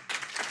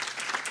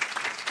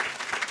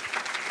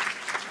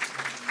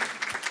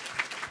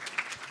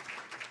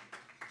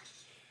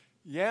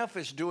 YAF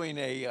is doing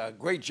a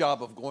great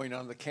job of going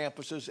on the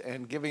campuses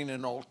and giving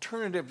an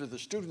alternative to the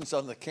students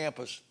on the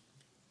campus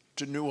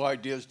to new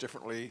ideas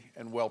differently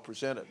and well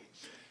presented.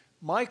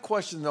 My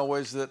question, though,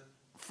 is that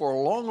for a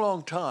long,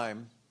 long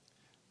time,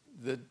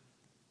 the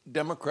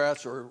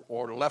Democrats or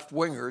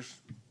left-wingers,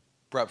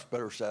 perhaps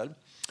better said,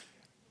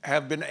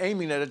 have been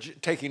aiming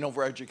at taking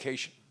over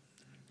education.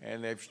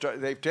 And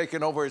they've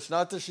taken over, it's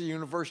not just the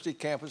university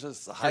campuses,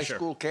 it's the high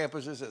school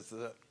campuses, it's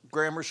the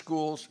grammar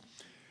schools.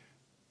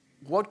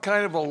 What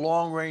kind of a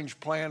long-range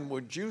plan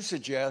would you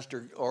suggest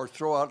or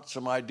throw out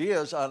some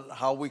ideas on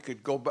how we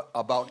could go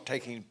about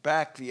taking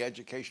back the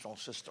educational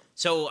system?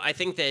 So I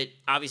think that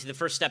obviously the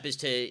first step is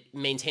to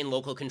maintain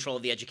local control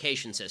of the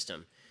education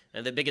system.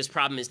 And the biggest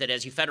problem is that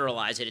as you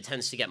federalize it, it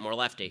tends to get more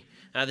lefty.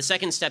 The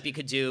second step you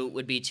could do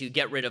would be to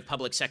get rid of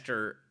public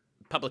sector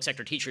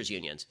teachers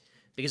unions,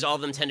 because all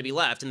of them tend to be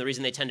left, and the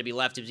reason they tend to be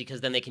left is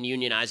because then they can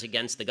unionize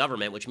against the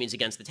government, which means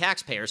against the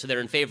taxpayer, so they're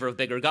in favor of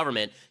bigger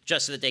government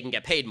just so that they can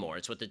get paid more.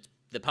 It's what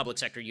the public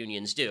sector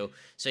unions do.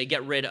 So you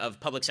get rid of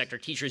public sector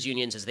teachers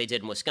unions as they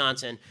did in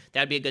Wisconsin.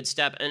 That would be a good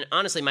step. And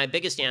honestly, my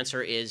biggest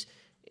answer is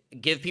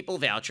give people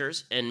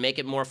vouchers and make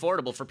it more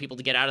affordable for people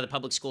to get out of the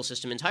public school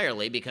system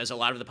entirely, because a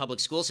lot of the public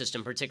school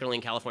system, particularly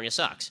in California,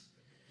 sucks.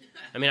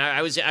 I mean,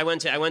 I went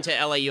to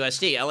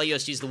LAUSD.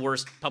 LAUSD is the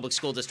worst public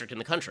school district in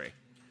the country.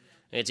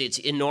 It's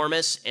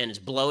enormous, and it's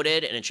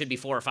bloated, and it should be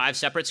 4 or 5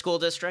 separate school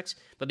districts.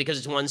 But because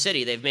it's one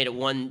city, they've made it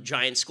one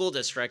giant school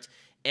district,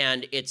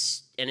 and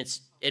it's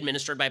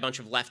administered by a bunch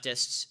of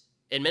leftists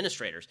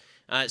administrators.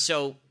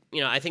 So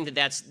I think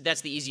that's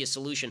the easiest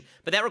solution.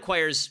 But that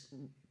requires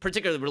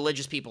particularly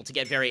religious people to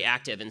get very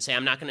active and say,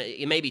 I'm not going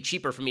to. It may be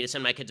cheaper for me to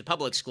send my kid to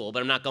public school,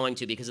 but I'm not going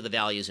to because of the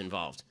values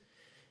involved.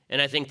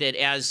 And I think that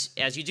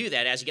as you do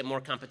that, as you get more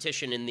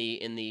competition in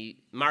the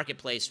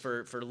marketplace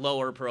for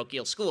lower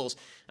parochial schools,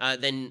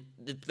 then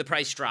the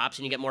price drops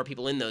and you get more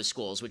people in those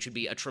schools, which would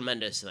be a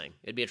tremendous thing.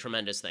 It'd be a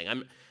tremendous thing.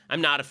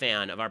 I'm not a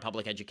fan of our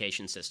public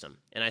education system,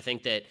 and I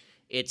think that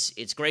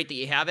it's great that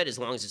you have it as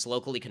long as it's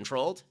locally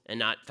controlled and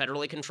not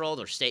federally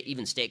controlled or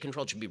even state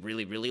controlled. It should be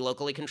really, really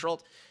locally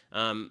controlled.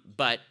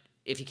 But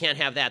if you can't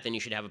have that, then you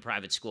should have a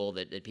private school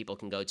that people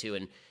can go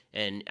to.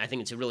 And I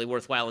think it's a really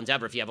worthwhile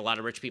endeavor. If you have a lot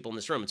of rich people in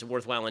this room, it's a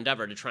worthwhile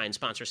endeavor to try and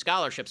sponsor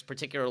scholarships,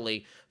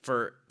 particularly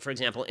for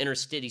example, inner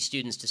city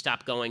students to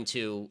stop going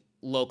to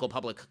local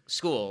public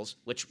schools,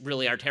 which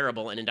really are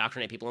terrible and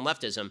indoctrinate people in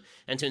leftism,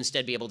 and to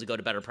instead be able to go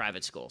to better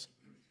private schools.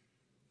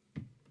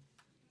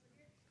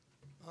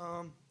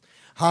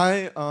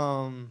 Hi.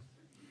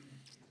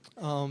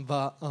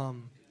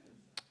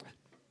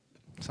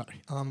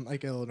 Sorry. I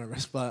get a little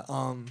nervous, but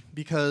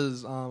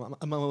because I'm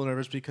a little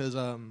nervous because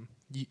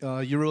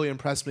you really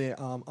impressed me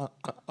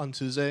on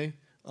Tuesday.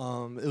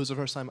 It was the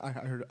first time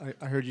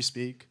I heard you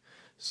speak,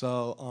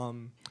 so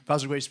that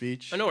was a great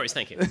speech. Oh, no worries,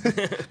 thank you.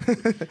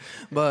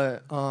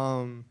 But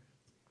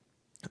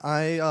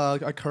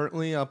I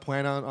currently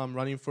plan on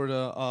running for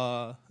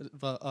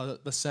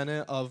the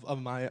Senate of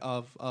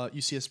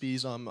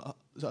UCSB's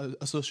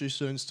Associate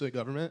Students to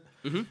Government.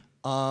 Mm-hmm.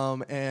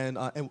 And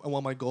one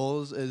of my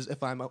goals is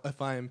if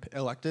I'm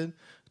elected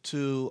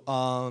to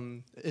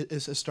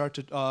start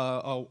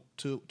to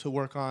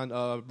work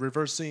on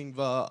reversing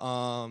the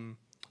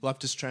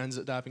leftist trends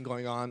that have been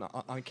going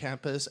on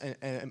campus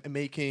and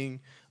making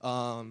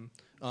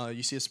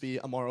UCSB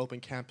a more open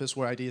campus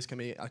where ideas can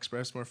be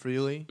expressed more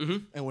freely,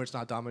 and where it's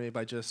not dominated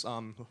by just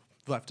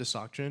leftist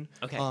doctrine.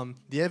 Okay.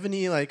 Do you have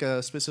any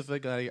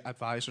specific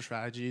advice or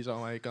strategies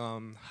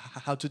on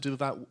how to do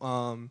that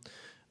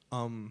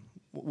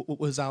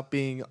without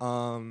being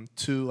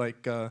too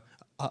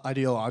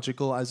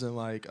ideological, as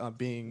in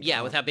being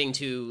without being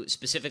too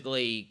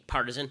specifically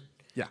partisan?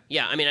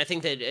 Yeah, I mean, I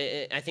think that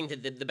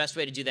the best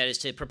way to do that is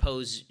to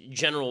propose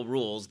general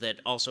rules that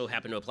also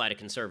happen to apply to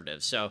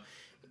conservatives. So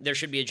there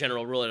should be a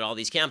general rule at all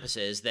these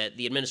campuses that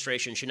the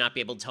administration should not be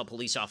able to tell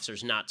police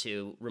officers not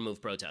to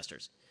remove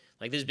protesters.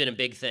 Like, this has been a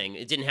big thing.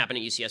 It didn't happen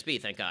at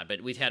UCSB, thank God, but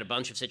we've had a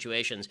bunch of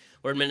situations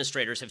where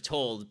administrators have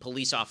told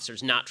police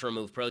officers not to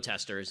remove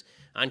protesters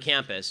on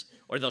campus,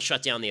 or they'll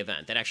shut down the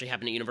event. That actually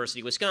happened at University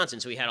of Wisconsin,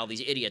 so we had all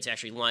these idiots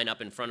actually line up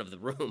in front of the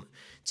room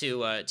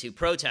to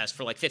protest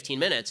for like 15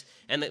 minutes,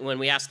 and when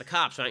we asked the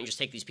cops, why don't you just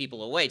take these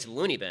people away to the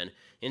loony bin,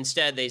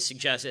 instead they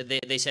suggested,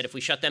 they said if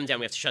we shut them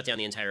down, we have to shut down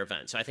the entire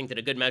event. So I think that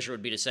a good measure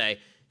would be to say,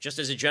 just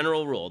as a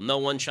general rule, no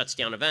one shuts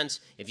down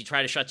events. If you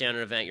try to shut down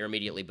an event, you're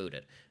immediately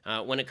booted.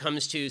 When it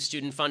comes to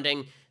student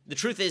funding, the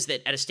truth is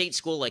that at a state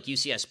school like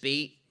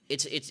UCSB,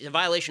 it's a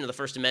violation of the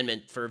First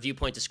Amendment for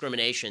viewpoint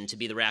discrimination to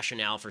be the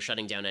rationale for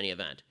shutting down any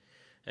event.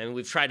 And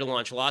we've tried to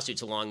launch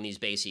lawsuits along these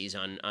bases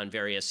on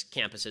various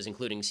campuses,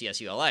 including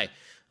CSULA.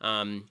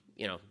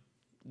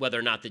 Whether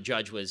or not the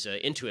judge was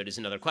into it is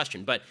another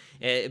question. But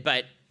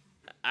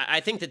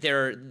I think that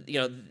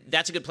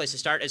that's a good place to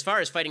start. As far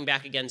as fighting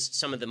back against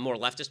some of the more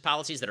leftist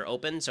policies that are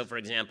open, so for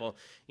example,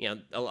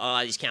 a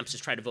lot of these campuses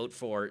try to vote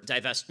for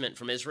divestment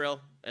from Israel,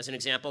 as an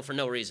example, for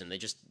no reason.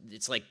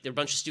 It's like they're a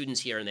bunch of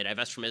students here and they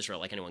divest from Israel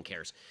like anyone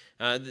cares.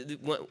 I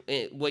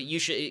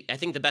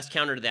think the best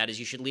counter to that is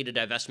you should lead a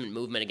divestment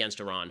movement against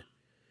Iran.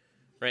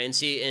 Right, and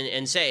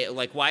say,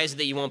 like, why is it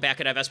that you won't back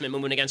a divestment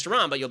movement against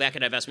Iran, but you'll back a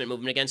divestment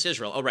movement against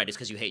Israel? Oh, right, it's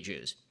because you hate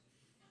Jews.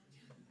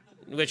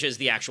 Which is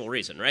the actual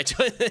reason, right?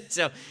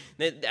 So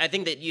I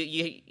think that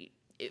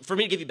for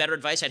me to give you better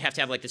advice, I'd have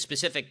to have like the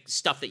specific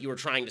stuff that you were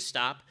trying to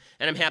stop.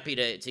 And I'm happy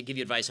to give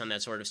you advice on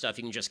that sort of stuff.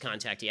 You can just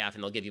contact YAF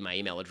and they'll give you my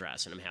email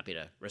address, and I'm happy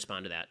to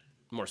respond to that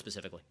more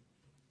specifically.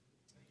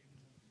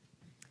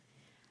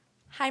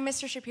 Hi,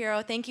 Mr.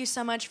 Shapiro. Thank you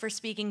so much for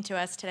speaking to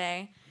us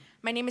today.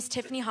 My name is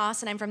Tiffany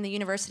Haas, and I'm from the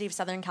University of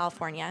Southern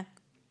California.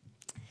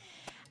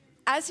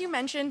 As you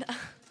mentioned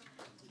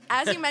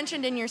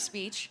in your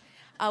speech,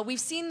 we've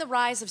seen the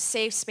rise of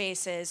safe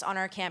spaces on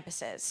our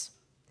campuses.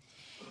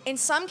 In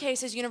some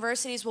cases,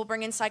 universities will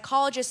bring in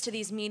psychologists to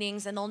these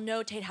meetings, and they'll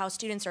notate how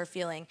students are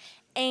feeling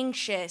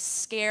anxious,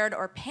 scared,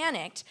 or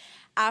panicked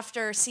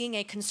after seeing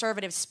a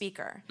conservative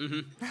speaker.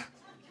 Mm-hmm.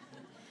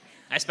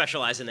 I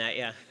specialize in that,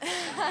 yeah.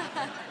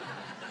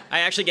 I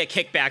actually get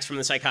kickbacks from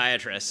the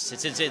psychiatrists.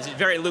 It's a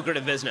very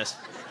lucrative business.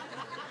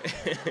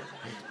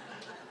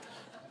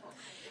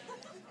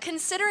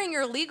 Considering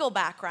your legal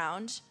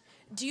background,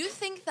 do you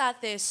think that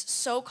this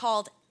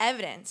so-called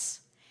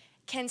evidence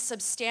can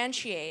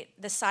substantiate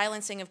the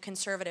silencing of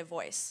conservative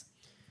voice?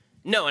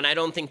 No, and I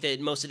don't think that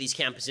most of these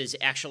campuses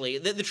actually...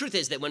 The truth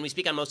is that when we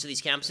speak on most of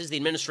these campuses, the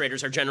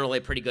administrators are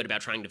generally pretty good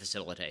about trying to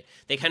facilitate.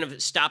 They kind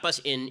of stop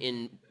us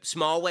in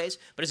small ways,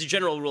 but as a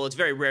general rule, it's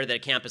very rare that a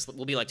campus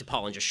will be like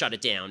DePaul and just shut it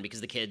down because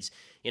the kids,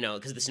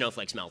 because the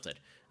snowflakes melted.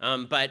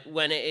 But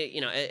when,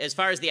 as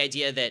far as the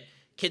idea that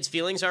kids'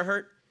 feelings are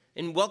hurt,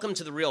 and welcome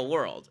to the real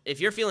world. If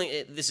you're feeling...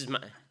 This is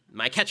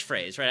my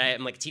catchphrase, right?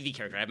 I'm like a TV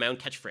character. I have my own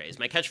catchphrase.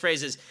 My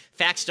catchphrase is,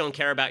 facts don't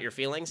care about your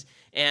feelings.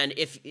 And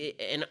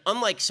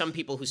unlike some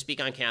people who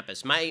speak on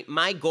campus,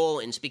 my goal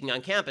in speaking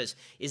on campus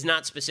is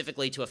not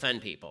specifically to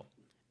offend people.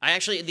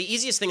 The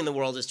easiest thing in the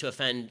world is to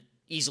offend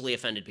easily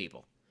offended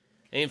people.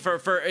 I mean,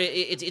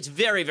 it's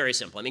very, very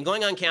simple. I mean,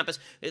 going on campus,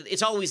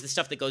 it's always the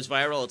stuff that goes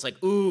viral. It's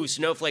like, ooh,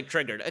 snowflake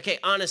triggered. Okay,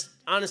 honest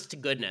to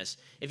goodness.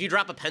 If you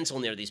drop a pencil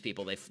near these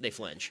people, they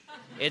flinch.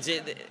 It's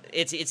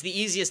the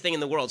easiest thing in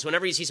the world. So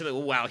whenever you see somebody,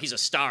 oh, wow, he's a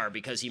star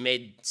because he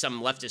made some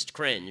leftist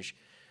cringe.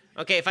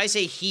 Okay, if I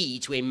say he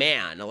to a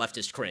man, a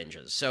leftist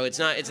cringes. So it's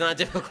not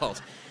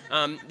difficult.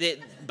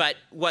 But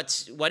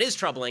what is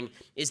troubling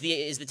is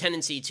the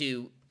tendency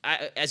to,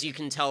 as you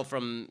can tell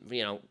from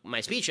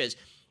my speeches,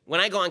 when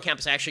I go on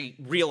campus, I actually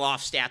reel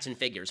off stats and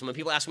figures. And when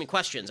people ask me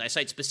questions, I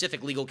cite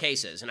specific legal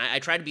cases. And I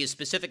try to be as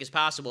specific as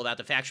possible about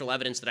the factual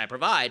evidence that I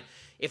provide.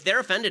 If they're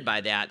offended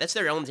by that, that's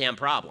their own damn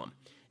problem.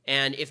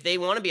 And if they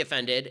want to be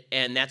offended,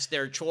 and that's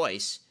their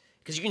choice,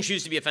 because you can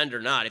choose to be offended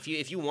or not.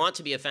 If you want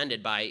to be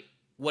offended by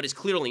what is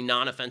clearly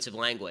non-offensive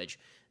language,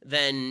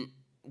 then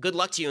good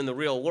luck to you in the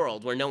real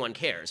world where no one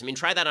cares. I mean,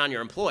 try that on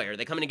your employer.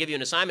 They come in and give you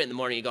an assignment in the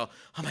morning, you go,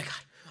 oh my God.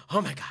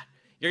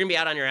 You're going to be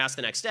out on your ass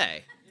the next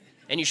day.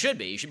 And you should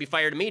be. You should be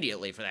fired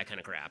immediately for that kind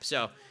of crap.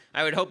 So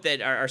I would hope that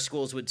our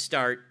schools would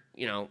start,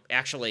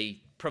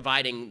 actually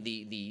providing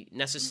the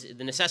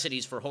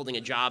necessities for holding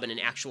a job in an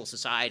actual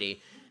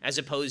society, as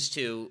opposed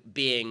to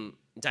being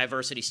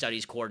diversity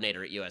studies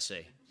coordinator at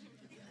USC.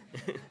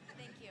 Thank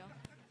you.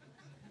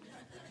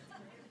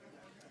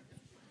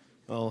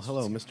 Well,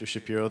 hello, Mr.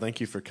 Shapiro. Thank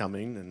you for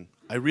coming. And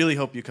I really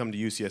hope you come to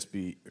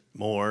UCSB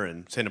more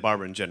and Santa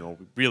Barbara in general.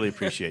 We really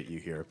appreciate you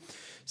here.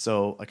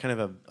 So I kind of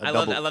have a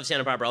I love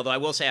Santa Barbara, although I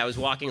will say I was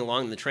walking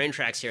along the train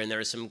tracks here, and there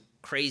was some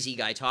crazy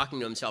guy talking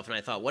to himself, and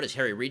I thought, what is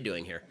Harry Reid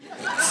doing here?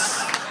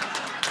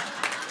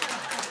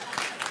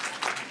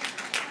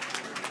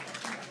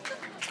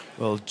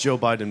 Well, Joe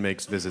Biden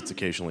makes visits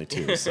occasionally,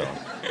 too, so.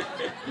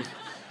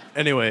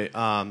 Anyway,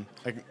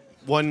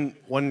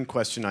 one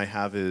question I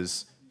have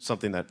is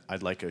something that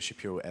I'd like a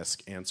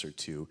Shapiro-esque answer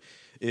to.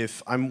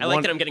 I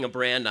like that I'm getting a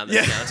brand on this.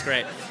 Yeah, that's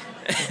great.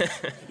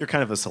 You're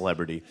kind of a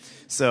celebrity.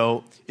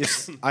 So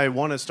if I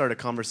want to start a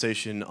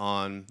conversation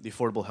on the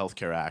Affordable Health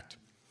Care Act,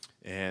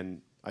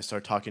 and I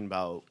start talking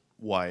about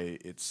why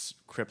it's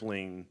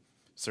crippling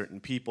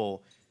certain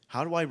people,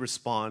 how do I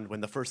respond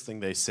when the first thing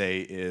they say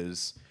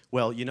is,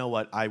 well, you know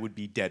what, I would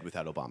be dead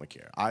without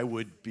Obamacare. I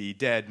would be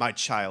dead, my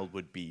child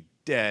would be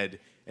dead,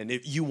 and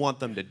if you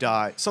want them to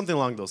die, something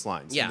along those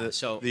lines. Yeah,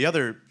 the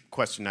other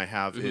question I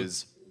have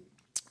is,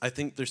 I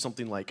think there's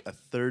something like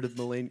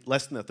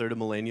less than a third of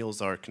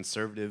millennials are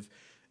conservative,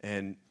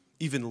 and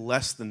even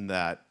less than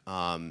that,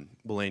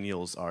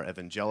 millennials are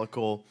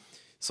evangelical.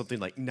 Something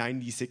like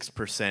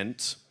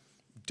 96%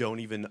 don't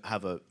even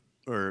have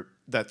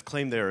that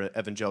claim they're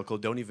evangelical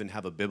don't even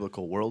have a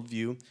biblical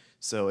worldview.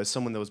 So as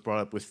someone that was brought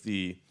up with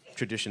the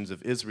traditions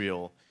of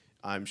Israel,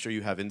 I'm sure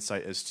you have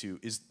insight as to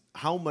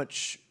how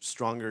much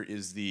stronger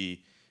is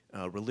the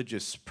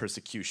religious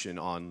persecution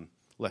on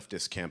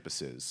leftist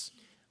campuses?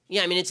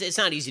 Yeah, I mean, it's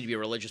not easy to be a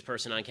religious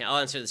person on campus. I'll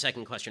answer the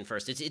second question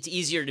first. It's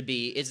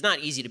not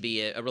easy to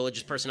be a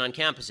religious person on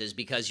campuses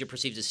because you're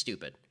perceived as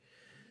stupid.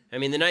 I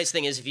mean, the nice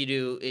thing is if you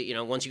do,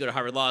 once you go to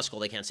Harvard Law School,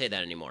 they can't say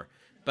that anymore.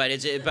 But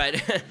you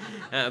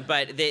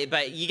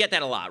get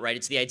that a lot, right?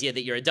 It's the idea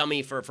that you're a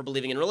dummy for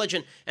believing in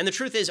religion. And the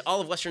truth is,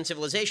 all of Western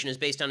civilization is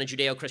based on a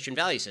Judeo-Christian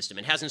value system.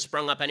 It hasn't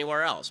sprung up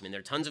anywhere else. I mean,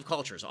 there are tons of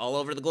cultures all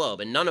over the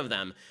globe, and none of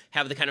them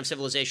have the kind of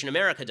civilization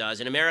America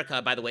does. And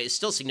America, by the way, is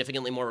still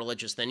significantly more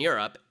religious than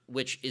Europe,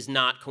 which is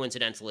not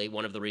coincidentally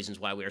one of the reasons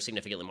why we are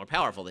significantly more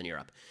powerful than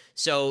Europe.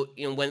 So,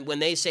 when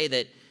they say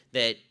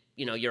that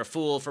you're a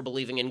fool for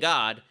believing in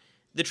God,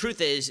 the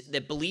truth is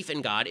that belief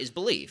in God is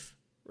belief.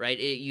 Right?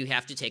 You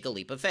have to take a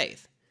leap of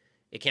faith.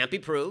 It can't be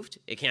proved.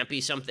 It can't be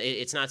something.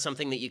 It's not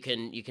something that you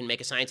can make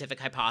a scientific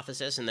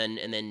hypothesis and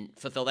then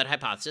fulfill that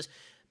hypothesis.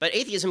 But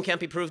atheism can't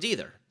be proved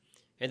either.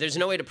 And there's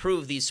no way to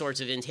prove these sorts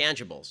of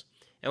intangibles.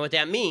 And what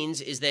that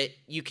means is that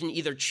you can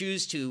either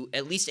choose to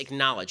at least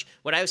acknowledge.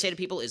 What I would say to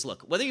people is,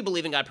 look, whether you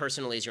believe in God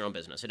personally is your own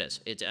business. It is.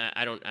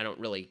 I don't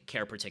really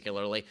care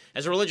particularly.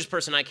 As a religious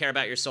person, I care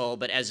about your soul.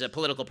 But as a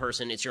political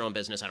person, it's your own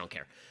business. I don't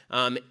care.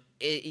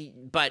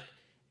 But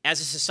as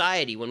a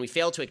society, when we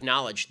fail to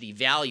acknowledge the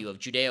value of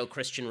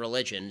Judeo-Christian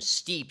religion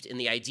steeped in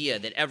the idea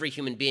that every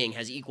human being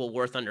has equal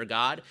worth under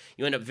God,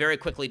 you end up very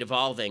quickly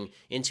devolving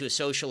into a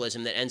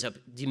socialism that ends up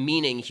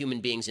demeaning human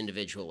beings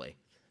individually.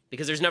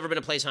 Because there's never been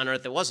a place on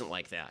earth that wasn't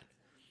like that.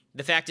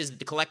 The fact is that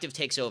the collective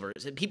takes over.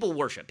 People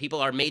worship.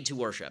 People are made to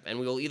worship. And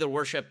we will either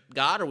worship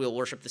God or we will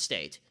worship the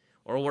state.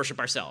 Or we'll worship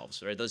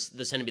ourselves. Right? Those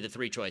tend to be the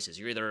three choices.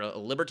 You're either a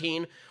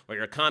libertine, or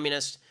you're a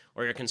communist,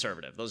 or you're a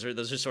conservative. Those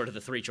are sort of the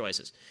three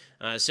choices.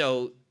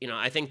 So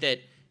I think that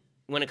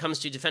when it comes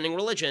to defending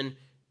religion,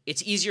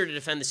 it's easier to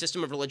defend the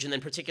system of religion than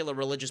particular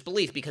religious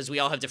belief because we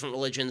all have different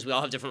religions, we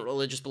all have different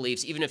religious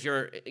beliefs.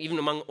 Even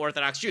among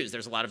Orthodox Jews,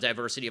 there's a lot of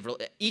diversity of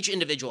each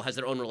individual has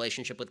their own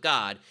relationship with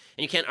God,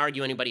 and you can't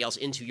argue anybody else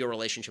into your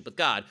relationship with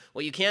God.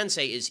 What you can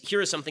say is,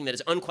 here is something that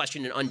is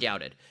unquestioned and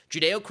undoubted.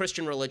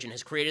 Judeo-Christian religion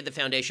has created the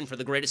foundation for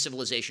the greatest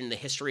civilization in the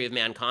history of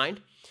mankind,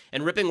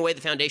 and ripping away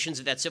the foundations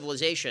of that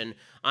civilization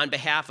on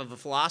behalf of a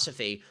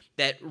philosophy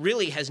that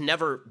really has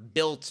never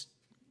built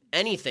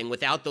anything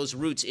without those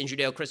roots in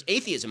Judeo-Christian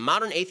atheism.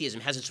 Modern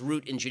atheism has its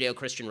root in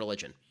Judeo-Christian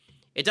religion.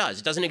 It does.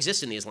 It doesn't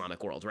exist in the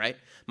Islamic world, right?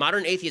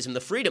 Modern atheism, the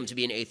freedom to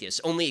be an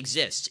atheist, only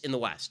exists in the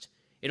West.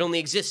 It only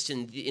exists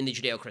in the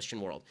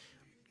Judeo-Christian world.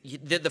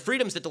 The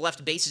freedoms that the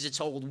left bases its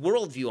whole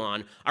worldview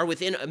on are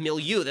within a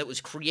milieu that was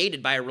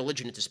created by a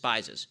religion it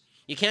despises.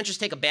 You can't just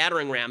take a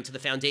battering ram to the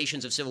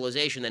foundations of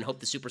civilization and hope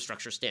the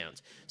superstructure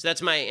stands. So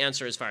that's my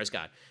answer as far as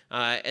God.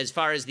 As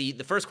far as the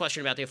first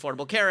question about the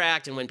Affordable Care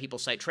Act and when people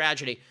cite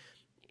tragedy,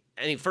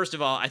 I mean, first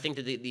of all, I think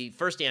that the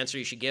first answer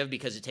you should give,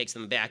 because it takes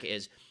them back,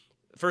 is,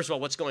 first of all,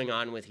 what's going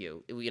on with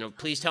you?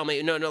 Please tell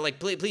me.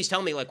 Please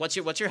tell me, what's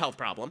your health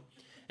problem,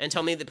 and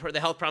tell me the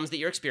health problems that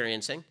you're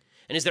experiencing,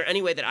 and is there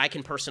any way that I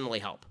can personally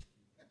help?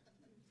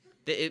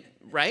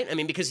 Right? I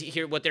mean, because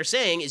here what they're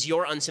saying is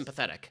you're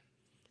unsympathetic.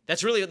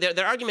 That's really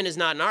their argument is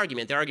not an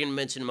argument. Their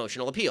argument is an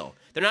emotional appeal.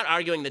 They're not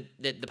arguing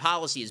that the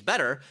policy is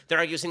better. They're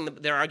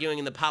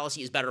arguing the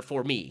policy is better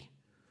for me.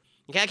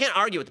 Okay, I can't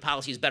argue that the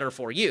policy is better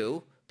for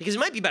you because it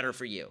might be better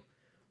for you.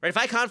 Right? If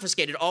I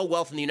confiscated all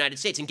wealth in the United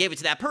States and gave it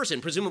to that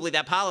person, presumably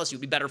that policy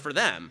would be better for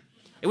them.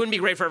 It wouldn't be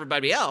great for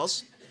everybody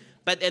else.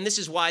 And this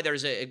is why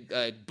there's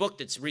a book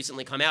that's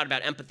recently come out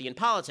about empathy in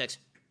politics.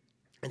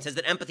 It says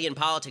that empathy in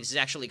politics is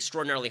actually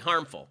extraordinarily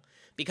harmful,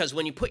 because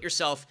when you put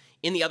yourself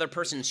in the other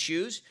person's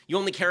shoes, you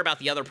only care about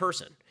the other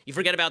person. You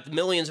forget about the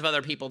millions of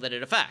other people that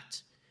it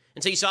affects.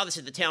 And so you saw this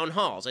at the town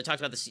halls. I talked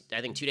about this,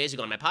 I think, 2 days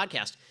ago on my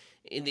podcast.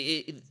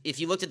 If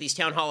you looked at these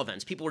town hall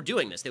events, people were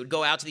doing this. They would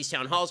go out to these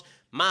town halls.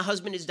 My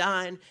husband is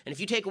dying, and if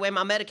you take away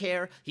my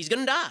Medicare, he's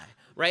going to die,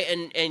 right?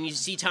 And you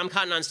see Tom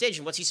Cotton on stage,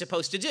 and what's he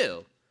supposed to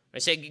do? I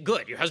say,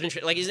 good, your husband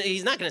should,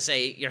 he's not going to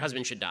say your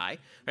husband should die,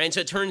 right? And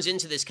so it turns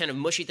into this kind of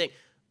mushy thing.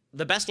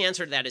 The best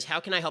answer to that is,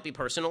 how can I help you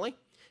personally?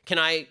 Can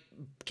I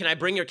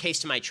bring your case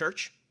to my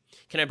church?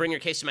 Can I bring your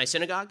case to my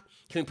synagogue?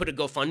 Can we put a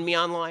GoFundMe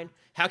online?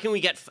 How can we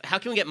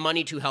get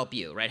money to help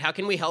you, right? How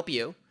can we help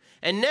you?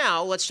 And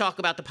now let's talk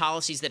about the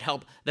policies that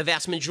help the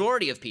vast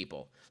majority of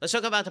people. Let's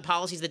talk about the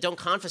policies that don't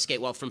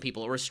confiscate wealth from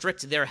people or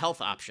restrict their health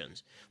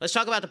options. Let's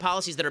talk about the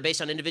policies that are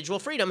based on individual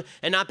freedom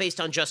and not based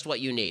on just what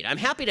you need. I'm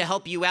happy to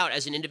help you out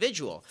as an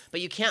individual,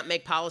 but you can't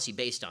make policy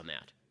based on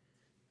that.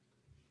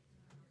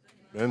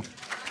 Ben?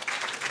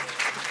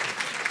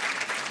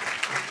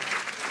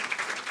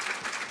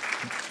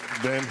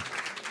 Ben,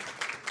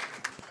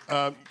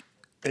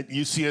 at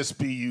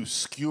UCSB, you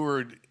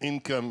skewered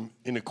income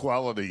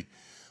inequality,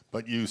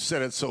 but you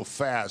said it so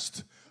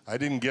fast, I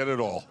didn't get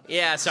it all.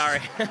 Yeah, sorry.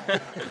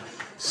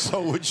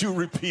 So would you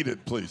repeat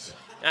it, please?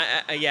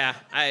 Yeah,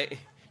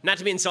 not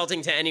to be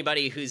insulting to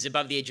anybody who's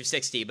above the age of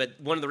 60, but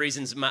one of the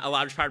reasons a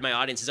large part of my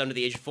audience is under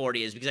the age of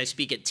 40 is because I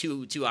speak at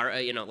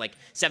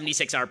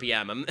 76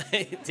 RPM.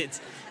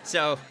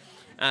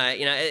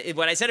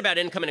 What I said about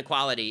income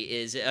inequality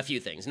is a few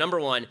things. Number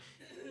one,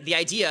 the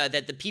idea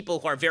that the people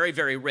who are very,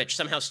 very rich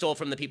somehow stole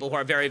from the people who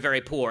are very, very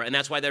poor, and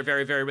that's why they're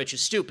very, very rich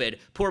is stupid.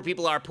 Poor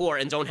people are poor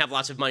and don't have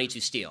lots of money to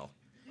steal.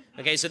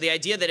 Okay, so the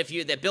idea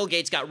that Bill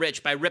Gates got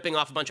rich by ripping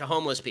off a bunch of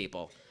homeless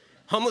people.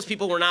 Homeless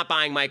people were not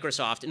buying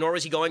Microsoft, nor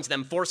was he going to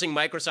them, forcing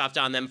Microsoft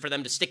on them for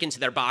them to stick into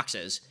their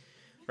boxes.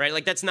 Right?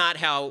 Like that's not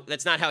how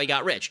he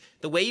got rich.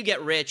 The way you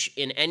get rich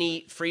in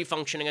any free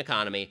functioning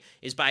economy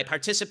is by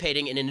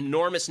participating in an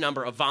enormous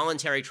number of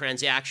voluntary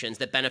transactions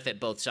that benefit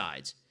both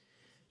sides.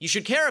 You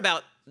should care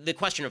about the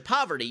question of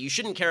poverty. You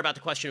shouldn't care about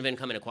the question of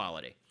income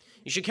inequality.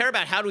 You should care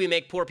about how do we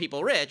make poor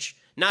people rich,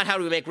 not how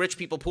do we make rich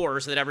people poorer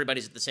so that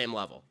everybody's at the same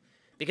level.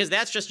 Because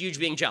that's just you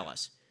being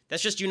jealous.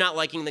 That's just you not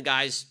liking the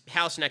guy's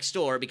house next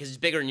door because it's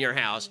bigger than your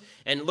house.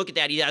 And look at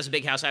that, he has a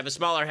big house, I have a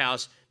smaller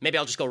house, maybe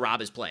I'll just go rob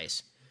his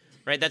place.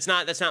 Right? That's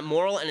not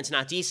moral, and it's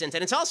not decent,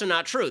 and it's also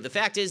not true. The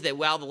fact is that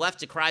while the left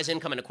decries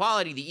income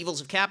inequality, the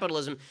evils of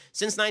capitalism,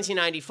 since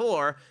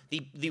 1994,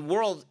 the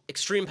world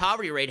extreme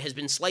poverty rate has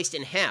been sliced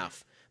in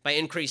half by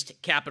increased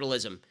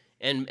capitalism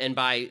and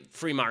by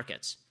free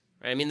markets.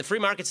 Right? I mean, the free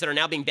markets that are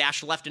now being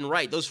bashed left and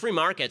right, those free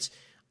markets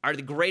are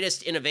the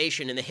greatest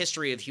innovation in the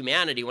history of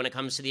humanity when it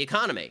comes to the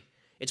economy.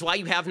 It's why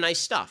you have nice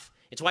stuff.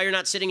 It's why you're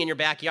not sitting in your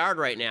backyard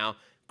right now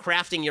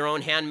crafting your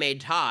own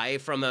handmade tie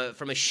from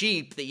a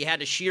sheep that you had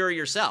to shear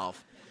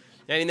yourself.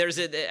 I mean,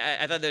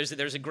 I thought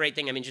there's a great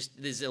thing. I mean,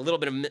 just there's a little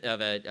bit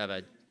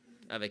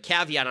of a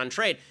caveat on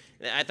trade.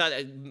 I thought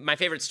my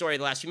favorite story of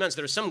the last few months,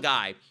 there was some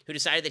guy who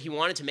decided that he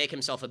wanted to make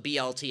himself a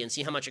BLT and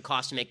see how much it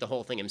cost to make the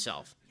whole thing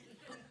himself,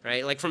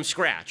 right? Like from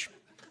scratch.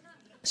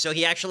 So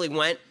he actually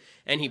went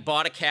and he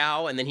bought a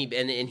cow, and then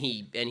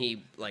he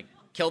like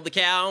killed the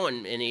cow,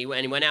 and he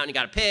went out and he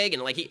got a pig,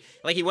 and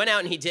he went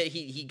out and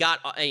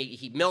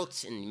he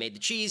milked and he made the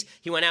cheese.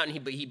 He went out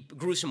and he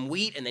grew some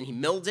wheat, and then he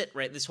milled it,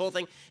 right? This whole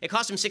thing. It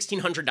cost him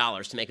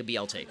 $1,600 to make a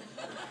BLT,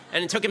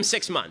 and it took him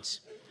 6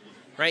 months.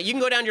 Right? You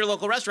can go down to your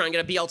local restaurant and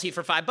get a BLT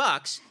for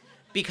 $5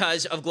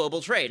 because of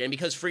global trade and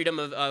because freedom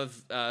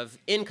of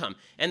income.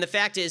 And the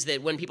fact is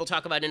that when people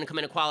talk about income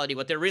inequality,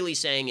 what they're really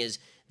saying is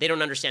they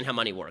don't understand how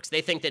money works.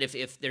 They think that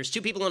if there's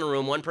two people in a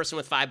room, one person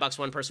with $5,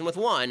 one person with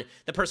 $1,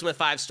 the person with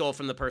 $5 stole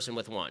from the person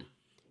with $1.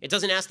 It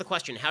doesn't ask the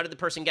question, how did the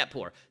person get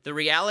poor? The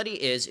reality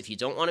is, if you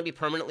don't want to be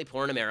permanently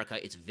poor in America,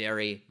 it's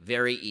very,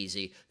 very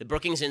easy. The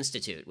Brookings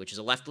Institute, which is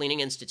a left-leaning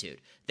institute,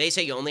 they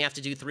say you only have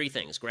to do 3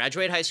 things.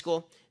 Graduate high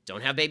school,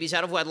 don't have babies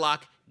out of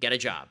wedlock, get a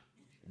job.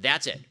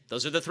 That's it.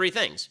 Those are the 3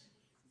 things.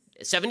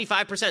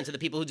 75% of the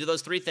people who do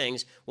those 3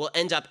 things will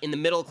end up in the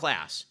middle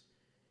class.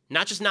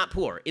 Not just not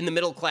poor, in the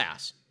middle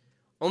class.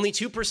 Only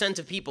 2%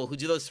 of people who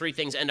do those 3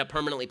 things end up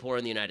permanently poor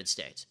in the United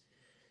States.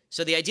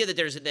 So the idea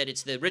that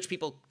it's the rich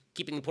people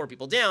keeping the poor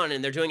people down,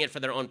 and they're doing it for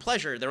their own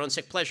pleasure, their own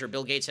sick pleasure.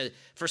 Bill Gates said,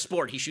 for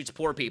sport, he shoots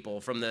poor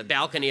people from the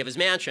balcony of his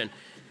mansion.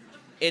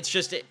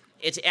 It's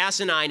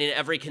asinine in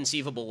every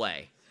conceivable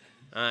way.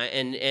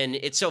 And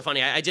it's so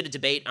funny. I did a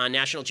debate on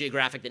National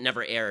Geographic that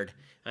never aired.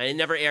 It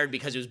never aired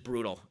because it was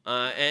brutal.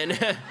 And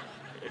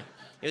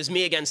it was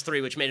me against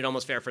 3, which made it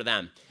almost fair for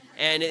them.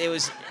 And it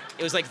was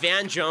like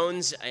Van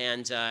Jones,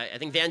 and I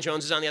think Van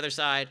Jones was on the other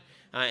side,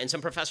 and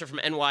some professor from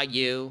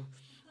NYU.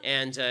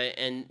 And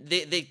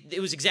it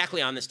was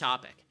exactly on this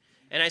topic.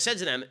 And I said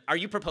to them, are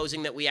you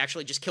proposing that we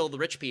actually just kill the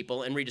rich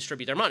people and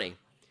redistribute their money?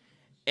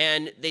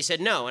 And they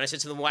said no. And I said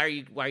to them, why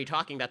are you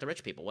talking about the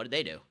rich people? What did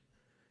they do?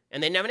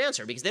 And they didn't have an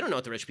answer because they don't know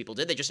what the rich people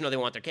did. They just know they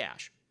want their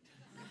cash.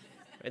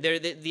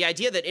 The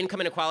idea that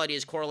income inequality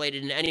is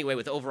correlated in any way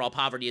with overall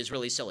poverty is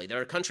really silly. There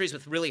are countries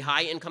with really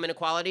high income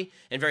inequality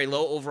and very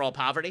low overall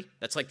poverty.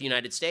 That's like the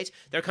United States.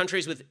 There are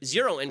countries with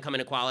zero income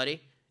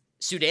inequality,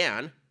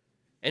 Sudan,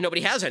 and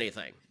nobody has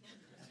anything.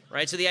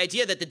 Right? So the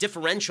idea that the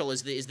differential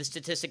is the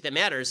statistic that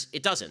matters,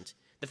 it doesn't.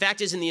 The fact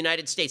is, in the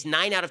United States,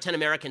 9 out of 10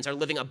 Americans are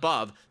living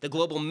above the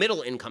global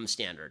middle income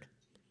standard.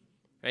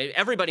 Right?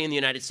 Everybody in the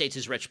United States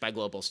is rich by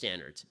global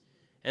standards.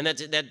 And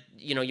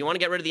you want to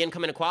get rid of the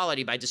income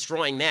inequality by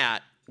destroying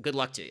that, good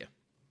luck to you.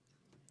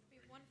 We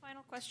have one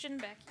final question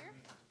back here.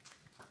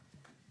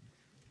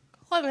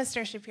 Hello,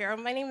 Mr. Shapiro.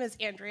 My name is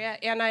Andrea,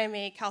 and I am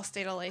a Cal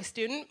State LA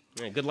student.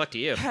 Yeah, good luck to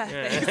you.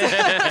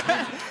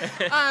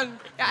 I'm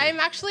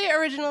actually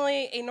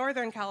originally a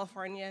Northern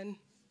Californian.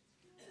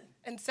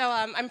 And so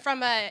I'm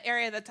from an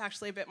area that's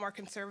actually a bit more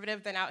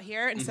conservative than out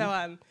here. And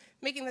so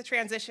making the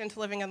transition to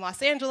living in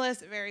Los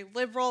Angeles, a very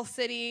liberal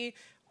city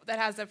that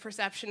has a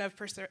perception of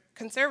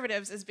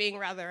conservatives as being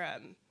rather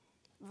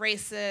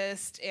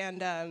racist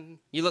and...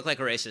 You look like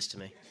a racist to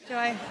me. Do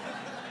I?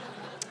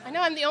 I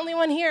know, I'm the only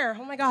one here.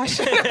 Oh, my gosh.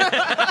 So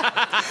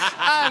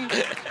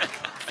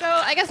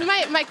I guess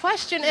my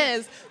question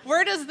is,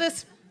 where does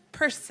this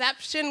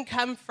perception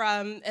come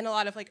from in a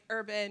lot of like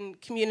urban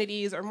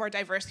communities or more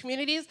diverse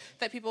communities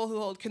that people who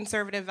hold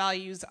conservative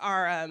values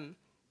are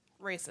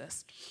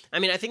racist? I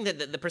mean, I think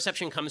that the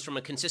perception comes from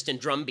a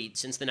consistent drumbeat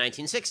since the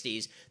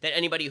 1960s that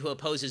anybody who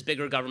opposes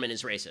bigger government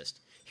is racist.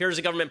 Here's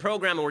a government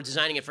program, and we're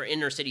designing it for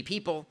inner city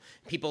people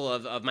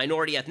of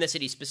minority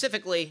ethnicity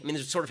specifically. I mean,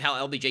 this is sort of how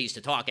LBJ used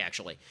to talk,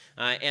 actually.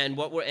 And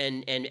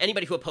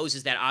anybody who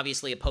opposes that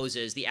obviously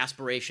opposes the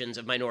aspirations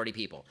of minority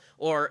people.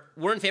 Or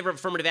we're in favor of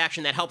affirmative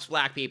action that helps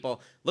black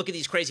people. Look at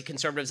these crazy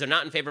conservatives. They're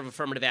not in favor of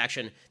affirmative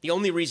action. The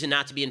only reason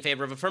not to be in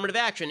favor of affirmative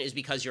action is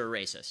because you're a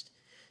racist.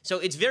 So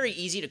it's very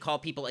easy to call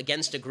people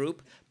against a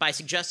group by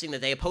suggesting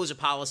that they oppose a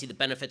policy that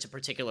benefits a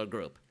particular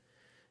group.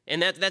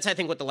 And that's, I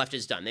think, what the left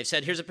has done. They've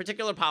said, here's a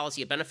particular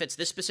policy, it benefits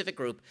this specific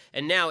group,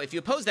 and now if you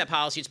oppose that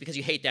policy, it's because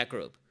you hate that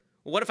group.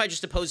 Well, what if I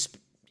just oppose,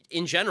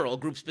 in general,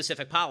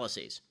 group-specific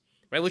policies,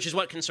 right? Which is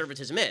what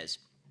conservatism is.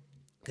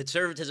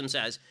 Conservatism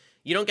says,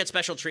 you don't get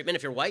special treatment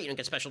if you're white, you don't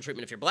get special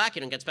treatment if you're black,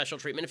 you don't get special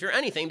treatment if you're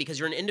anything because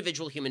you're an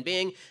individual human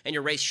being and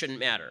your race shouldn't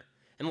matter.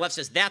 And the left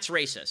says, that's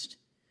racist.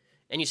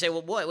 And you say,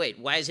 well, wait,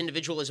 why is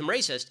individualism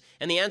racist?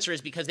 And the answer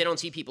is because they don't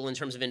see people in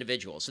terms of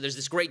individuals. So there's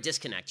this great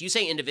disconnect. You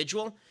say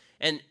individual,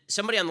 and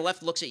somebody on the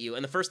left looks at you,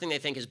 and the first thing they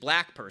think is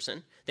black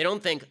person. They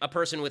don't think a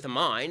person with a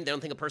mind. They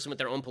don't think a person with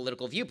their own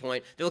political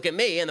viewpoint. They look at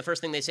me, and the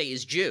first thing they say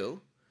is Jew,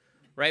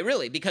 right?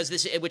 Really,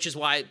 which is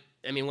why,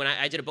 I mean, when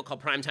I did a book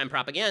called Primetime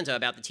Propaganda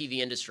about the TV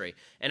industry,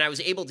 and I was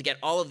able to get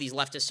all of these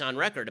leftists on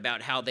record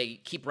about how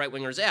they keep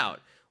right-wingers out.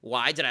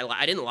 Why did I lie?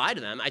 I didn't lie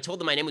to them. I told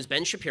them my name was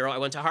Ben Shapiro. I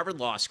went to Harvard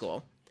Law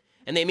School.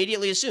 And they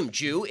immediately assume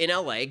Jew in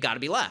LA, got to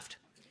be left,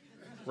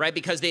 right?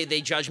 Because they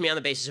judge me on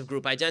the basis of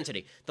group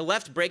identity. The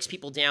left breaks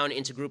people down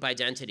into group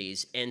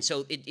identities, and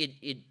so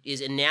it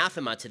is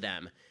anathema to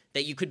them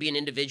that you could be an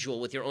individual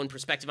with your own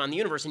perspective on the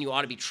universe and you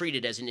ought to be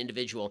treated as an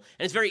individual.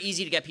 And it's very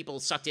easy to get people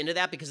sucked into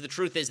that because the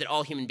truth is that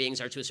all human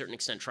beings are to a certain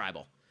extent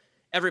tribal.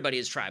 Everybody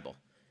is tribal.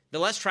 The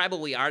less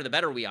tribal we are, the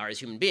better we are as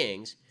human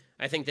beings.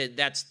 I think that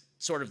that's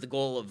sort of the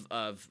goal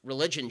of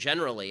religion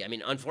generally. I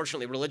mean,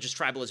 unfortunately, religious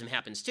tribalism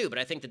happens too, but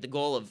I think that the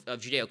goal of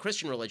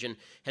Judeo-Christian religion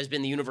has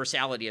been the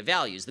universality of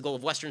values, the goal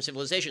of Western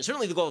civilization,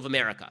 certainly the goal of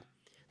America.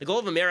 The goal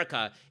of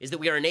America is that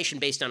we are a nation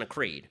based on a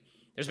creed.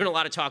 There's been a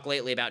lot of talk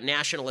lately about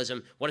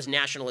nationalism. What does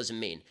nationalism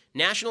mean?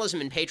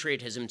 Nationalism and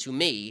patriotism, to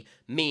me,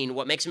 mean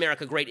what makes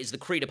America great is the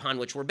creed upon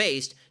which we're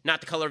based, not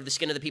the color of the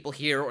skin of the people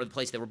here or the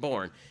place they were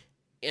born.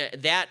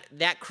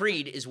 That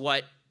creed is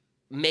what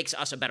makes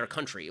us a better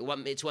country.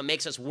 It's what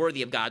makes us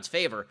worthy of God's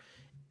favor.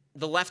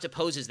 The left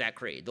opposes that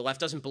creed. The left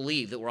doesn't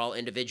believe that we're all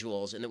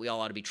individuals and that we all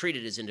ought to be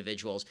treated as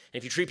individuals. And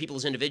if you treat people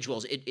as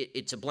individuals,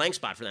 it's a blank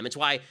spot for them. It's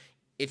why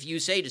if you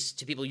say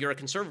to people, you're a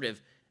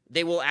conservative,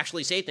 they will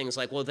actually say things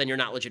like, well, then you're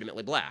not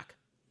legitimately black.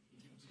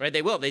 Right?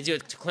 They will. They do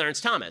it to Clarence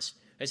Thomas.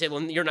 They say,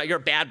 well, you're a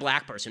bad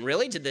black person.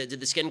 Really? Did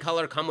the skin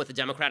color come with the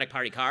Democratic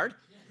Party card?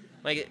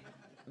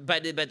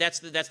 But that's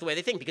the way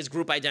they think, because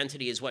group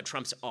identity is what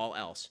trumps all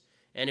else.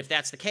 And if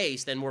that's the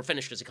case, then we're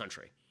finished as a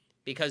country.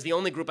 Because the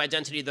only group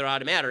identity that ought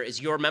to matter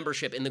is your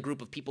membership in the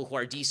group of people who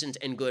are decent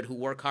and good, who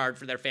work hard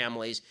for their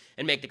families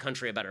and make the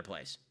country a better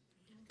place.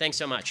 Thanks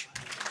so much.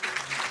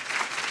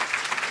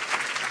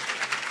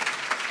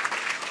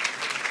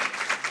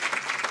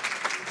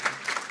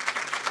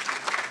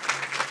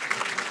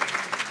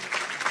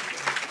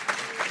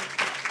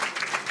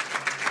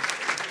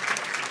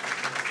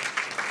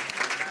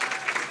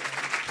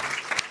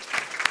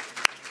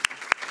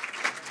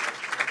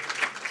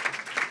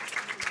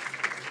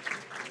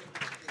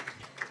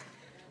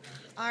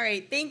 All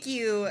right, thank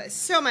you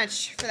so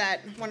much for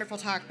that wonderful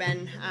talk,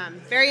 Ben.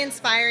 Very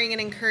inspiring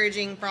and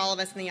encouraging for all of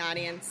us in the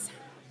audience.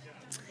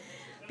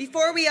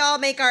 Before we all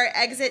make our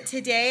exit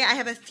today, I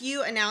have a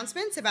few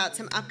announcements about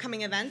some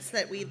upcoming events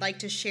that we'd like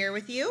to share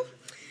with you.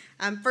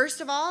 First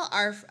of all,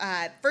 our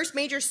first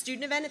major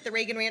student event at the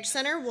Reagan Ranch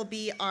Center will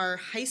be our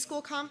high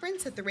school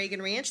conference at the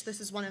Reagan Ranch. This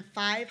is one of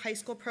 5 high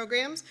school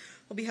programs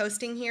we'll be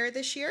hosting here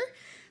this year.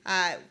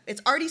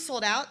 It's already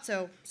sold out,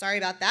 so sorry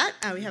about that.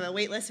 We have a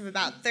wait list of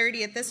about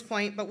 30 at this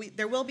point, but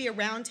there will be a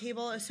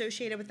roundtable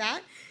associated with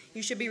that.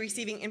 You should be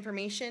receiving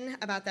information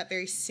about that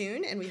very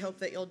soon, and we hope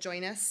that you'll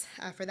join us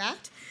for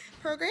that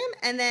program.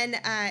 And then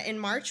in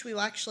March, we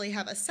will actually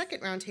have a second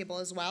roundtable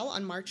as well.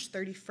 On March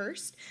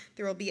 31st,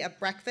 there will be a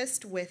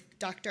breakfast with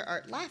Dr.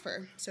 Art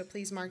Laffer, so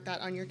please mark that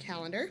on your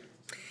calendar.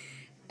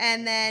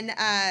 And then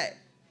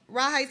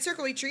Rawhide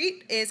Circle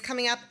Retreat is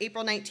coming up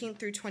April 19th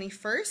through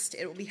 21st.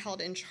 It will be held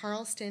in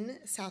Charleston,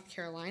 South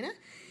Carolina.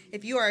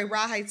 If you are a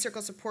Rawhide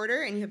Circle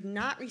supporter and you have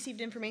not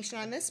received information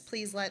on this,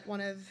 please let one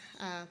of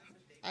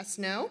us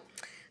know.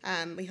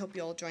 We hope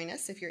you'll join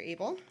us if you're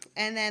able.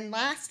 And then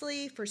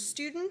lastly, for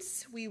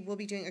students, we will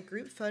be doing a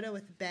group photo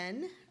with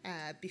Ben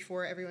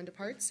before everyone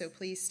departs, so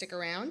please stick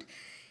around.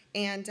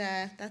 And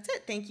that's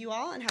it. Thank you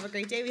all, and have a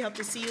great day. We hope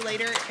to see you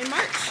later in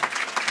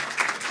March.